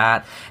like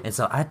that. And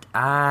so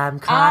I'm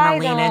kind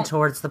of leaning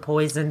towards the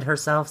poisoned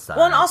herself side.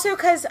 Well, and also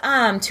because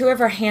 2 of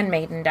her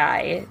handmaidens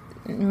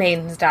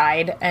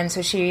died, and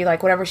so she,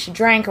 whatever she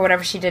drank or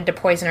whatever she did to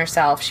poison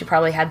herself, she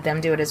probably had them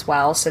do it as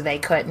well, so they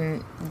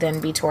couldn't then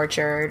be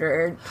tortured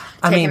or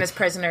taken as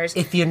prisoners.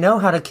 If you know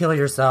how to kill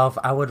yourself,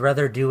 I would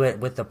rather do it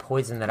with the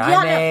poison that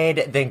I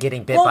made than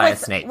getting bit by a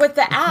snake. With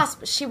the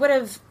asp, she would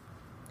have...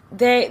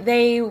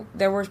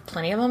 There were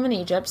plenty of them in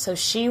Egypt, so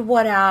she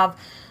would have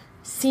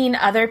seen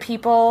other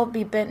people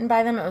be bitten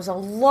by them. It was a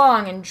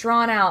long and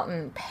drawn out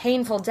and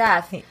painful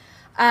death.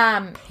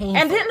 And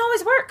it didn't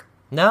always work.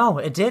 No,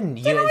 it didn't.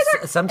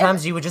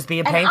 Sometimes you would just be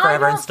in pain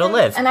forever and still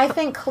live. And I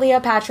think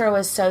Cleopatra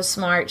was so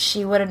smart,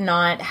 she would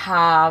not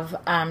have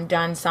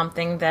done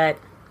something that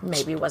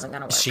maybe wasn't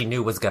going to work. She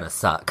knew was going to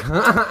suck.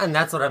 And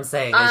that's what I'm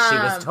saying, is she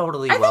was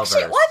totally well-versed.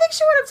 I think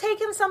she would have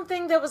taken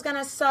something that was going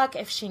to suck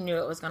if she knew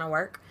it was going to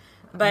work.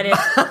 But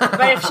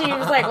if she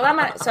was like, well, I'm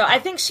not... So I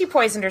think she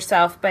poisoned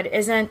herself, but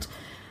isn't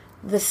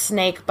the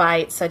snake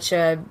bite such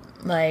a...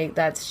 Like,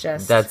 that's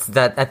just... I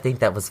think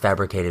that was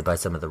fabricated by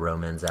some of the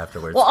Romans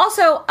afterwards. Well,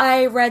 also,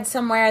 I read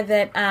somewhere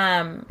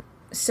that,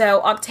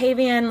 so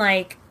Octavian,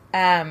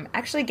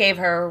 actually gave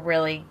her a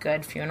really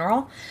good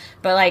funeral.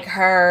 But,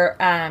 her,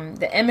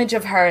 the image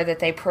of her that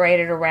they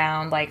paraded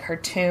around, her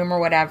tomb or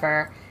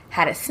whatever,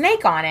 had a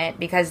snake on it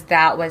because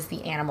that was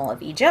the animal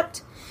of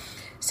Egypt.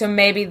 So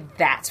maybe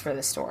that's where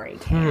the story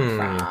came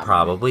from.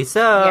 Probably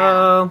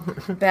so.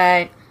 Yeah.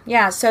 But,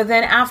 yeah, so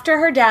then after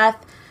her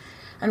death...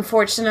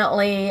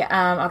 Unfortunately,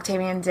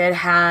 Octavian did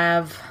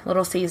have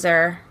Little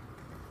Caesar.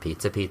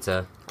 Pizza.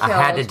 Killed. I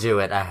had to do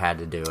it. You had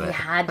to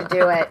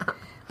do it.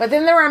 But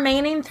then the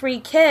remaining 3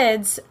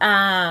 kids,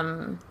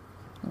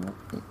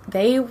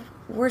 they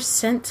were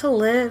sent to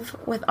live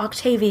with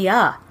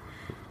Octavia.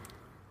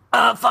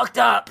 Fucked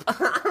up.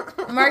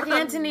 Mark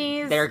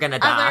Antony's They're gonna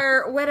die.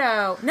 Other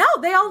widow. No,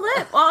 they all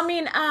live. Well, I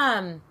mean,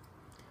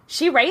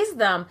 she raised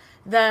them.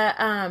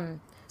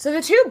 So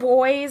the 2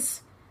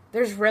 boys...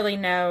 There's really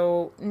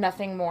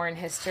nothing more in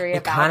history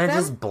about them. It kind of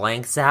just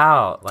blanks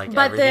out.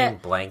 Everything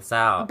blanks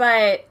out.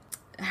 But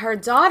her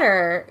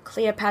daughter,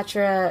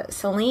 Cleopatra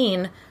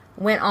Selene,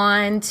 went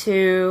on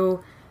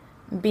to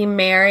be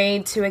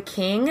married to a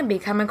king and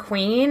become a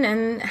queen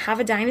and have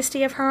a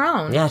dynasty of her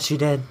own. Yeah, she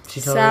did.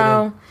 She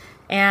totally did.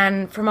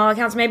 And from all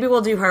accounts, maybe we'll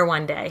do her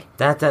one day.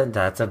 That's a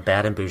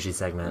bad and bougie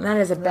segment. That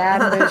is a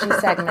bad and bougie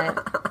segment.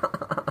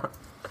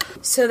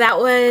 So that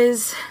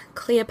was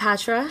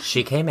Cleopatra.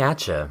 She came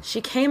at you.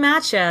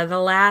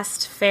 The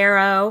last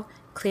pharaoh,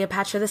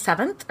 Cleopatra the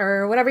 7th,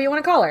 or whatever you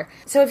want to call her.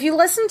 So if you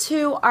listen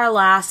to our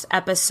last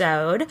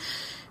episode,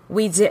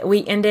 we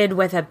ended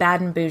with a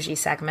bad and bougie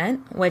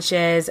segment, which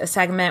is a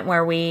segment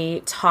where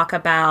we talk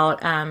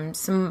about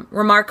some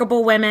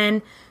remarkable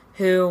women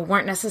who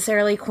weren't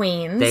necessarily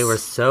queens. They were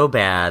so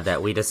bad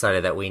that we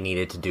decided that we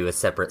needed to do a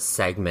separate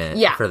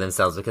segment for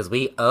themselves because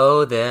we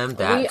owe them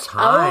that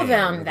time. We owe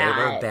them that.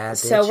 They were bad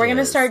bitches. So we're going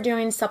to start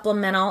doing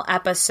supplemental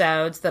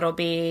episodes that'll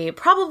be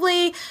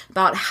probably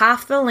about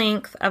half the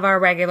length of our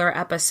regular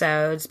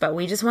episodes, but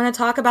we just want to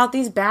talk about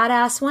these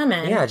badass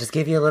women. Yeah, just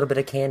give you a little bit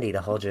of candy to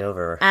hold you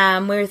over.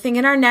 We were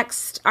thinking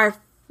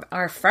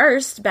our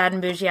first Bad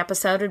and Bougie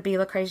episode would be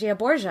Lucrezia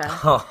Borgia.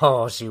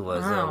 Oh, she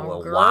was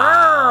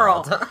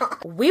wild.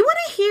 We want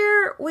to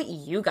hear what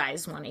you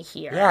guys want to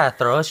hear. Yeah,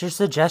 throw us your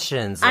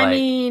suggestions. I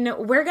mean,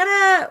 we're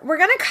gonna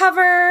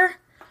cover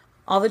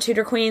all the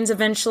Tudor queens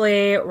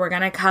eventually. We're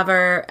gonna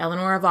cover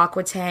Eleanor of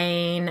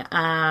Aquitaine,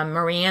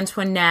 Marie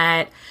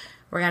Antoinette.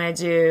 We're going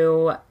to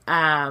do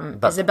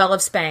Isabel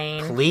of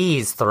Spain.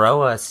 Please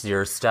throw us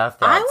your stuff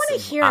that I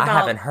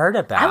haven't heard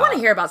about. I want to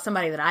hear about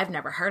somebody that I've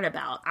never heard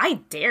about. I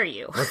dare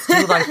you. Let's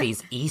do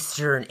these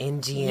Eastern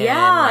Indian.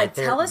 Yeah,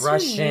 tell us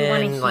Russian, who you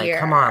want to hear.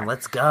 Come on,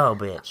 let's go,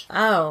 bitch.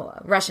 Oh,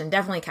 Russian,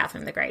 definitely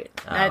Catherine the Great.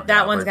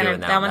 That one's gonna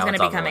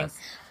be coming.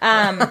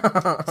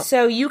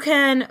 So you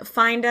can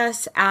find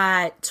us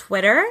at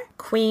Twitter,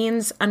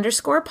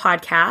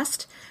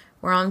 Queens_podcast.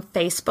 We're on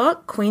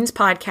Facebook, Queens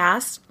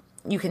Podcast.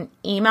 You can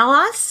email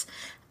us.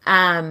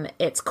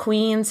 It's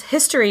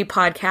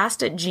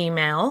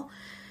queenshistorypodcast@gmail.com.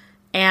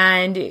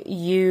 And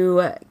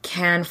you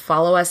can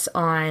follow us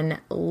on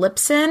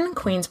Libsyn,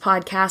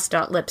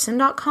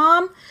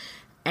 queenspodcast.libsyn.com.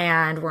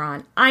 And we're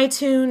on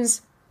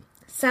iTunes,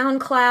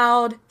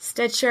 SoundCloud,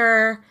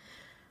 Stitcher.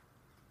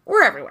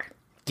 We're everywhere.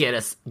 Get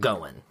us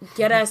going.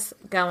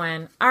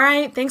 All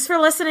right. Thanks for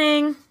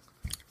listening.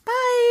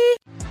 Bye.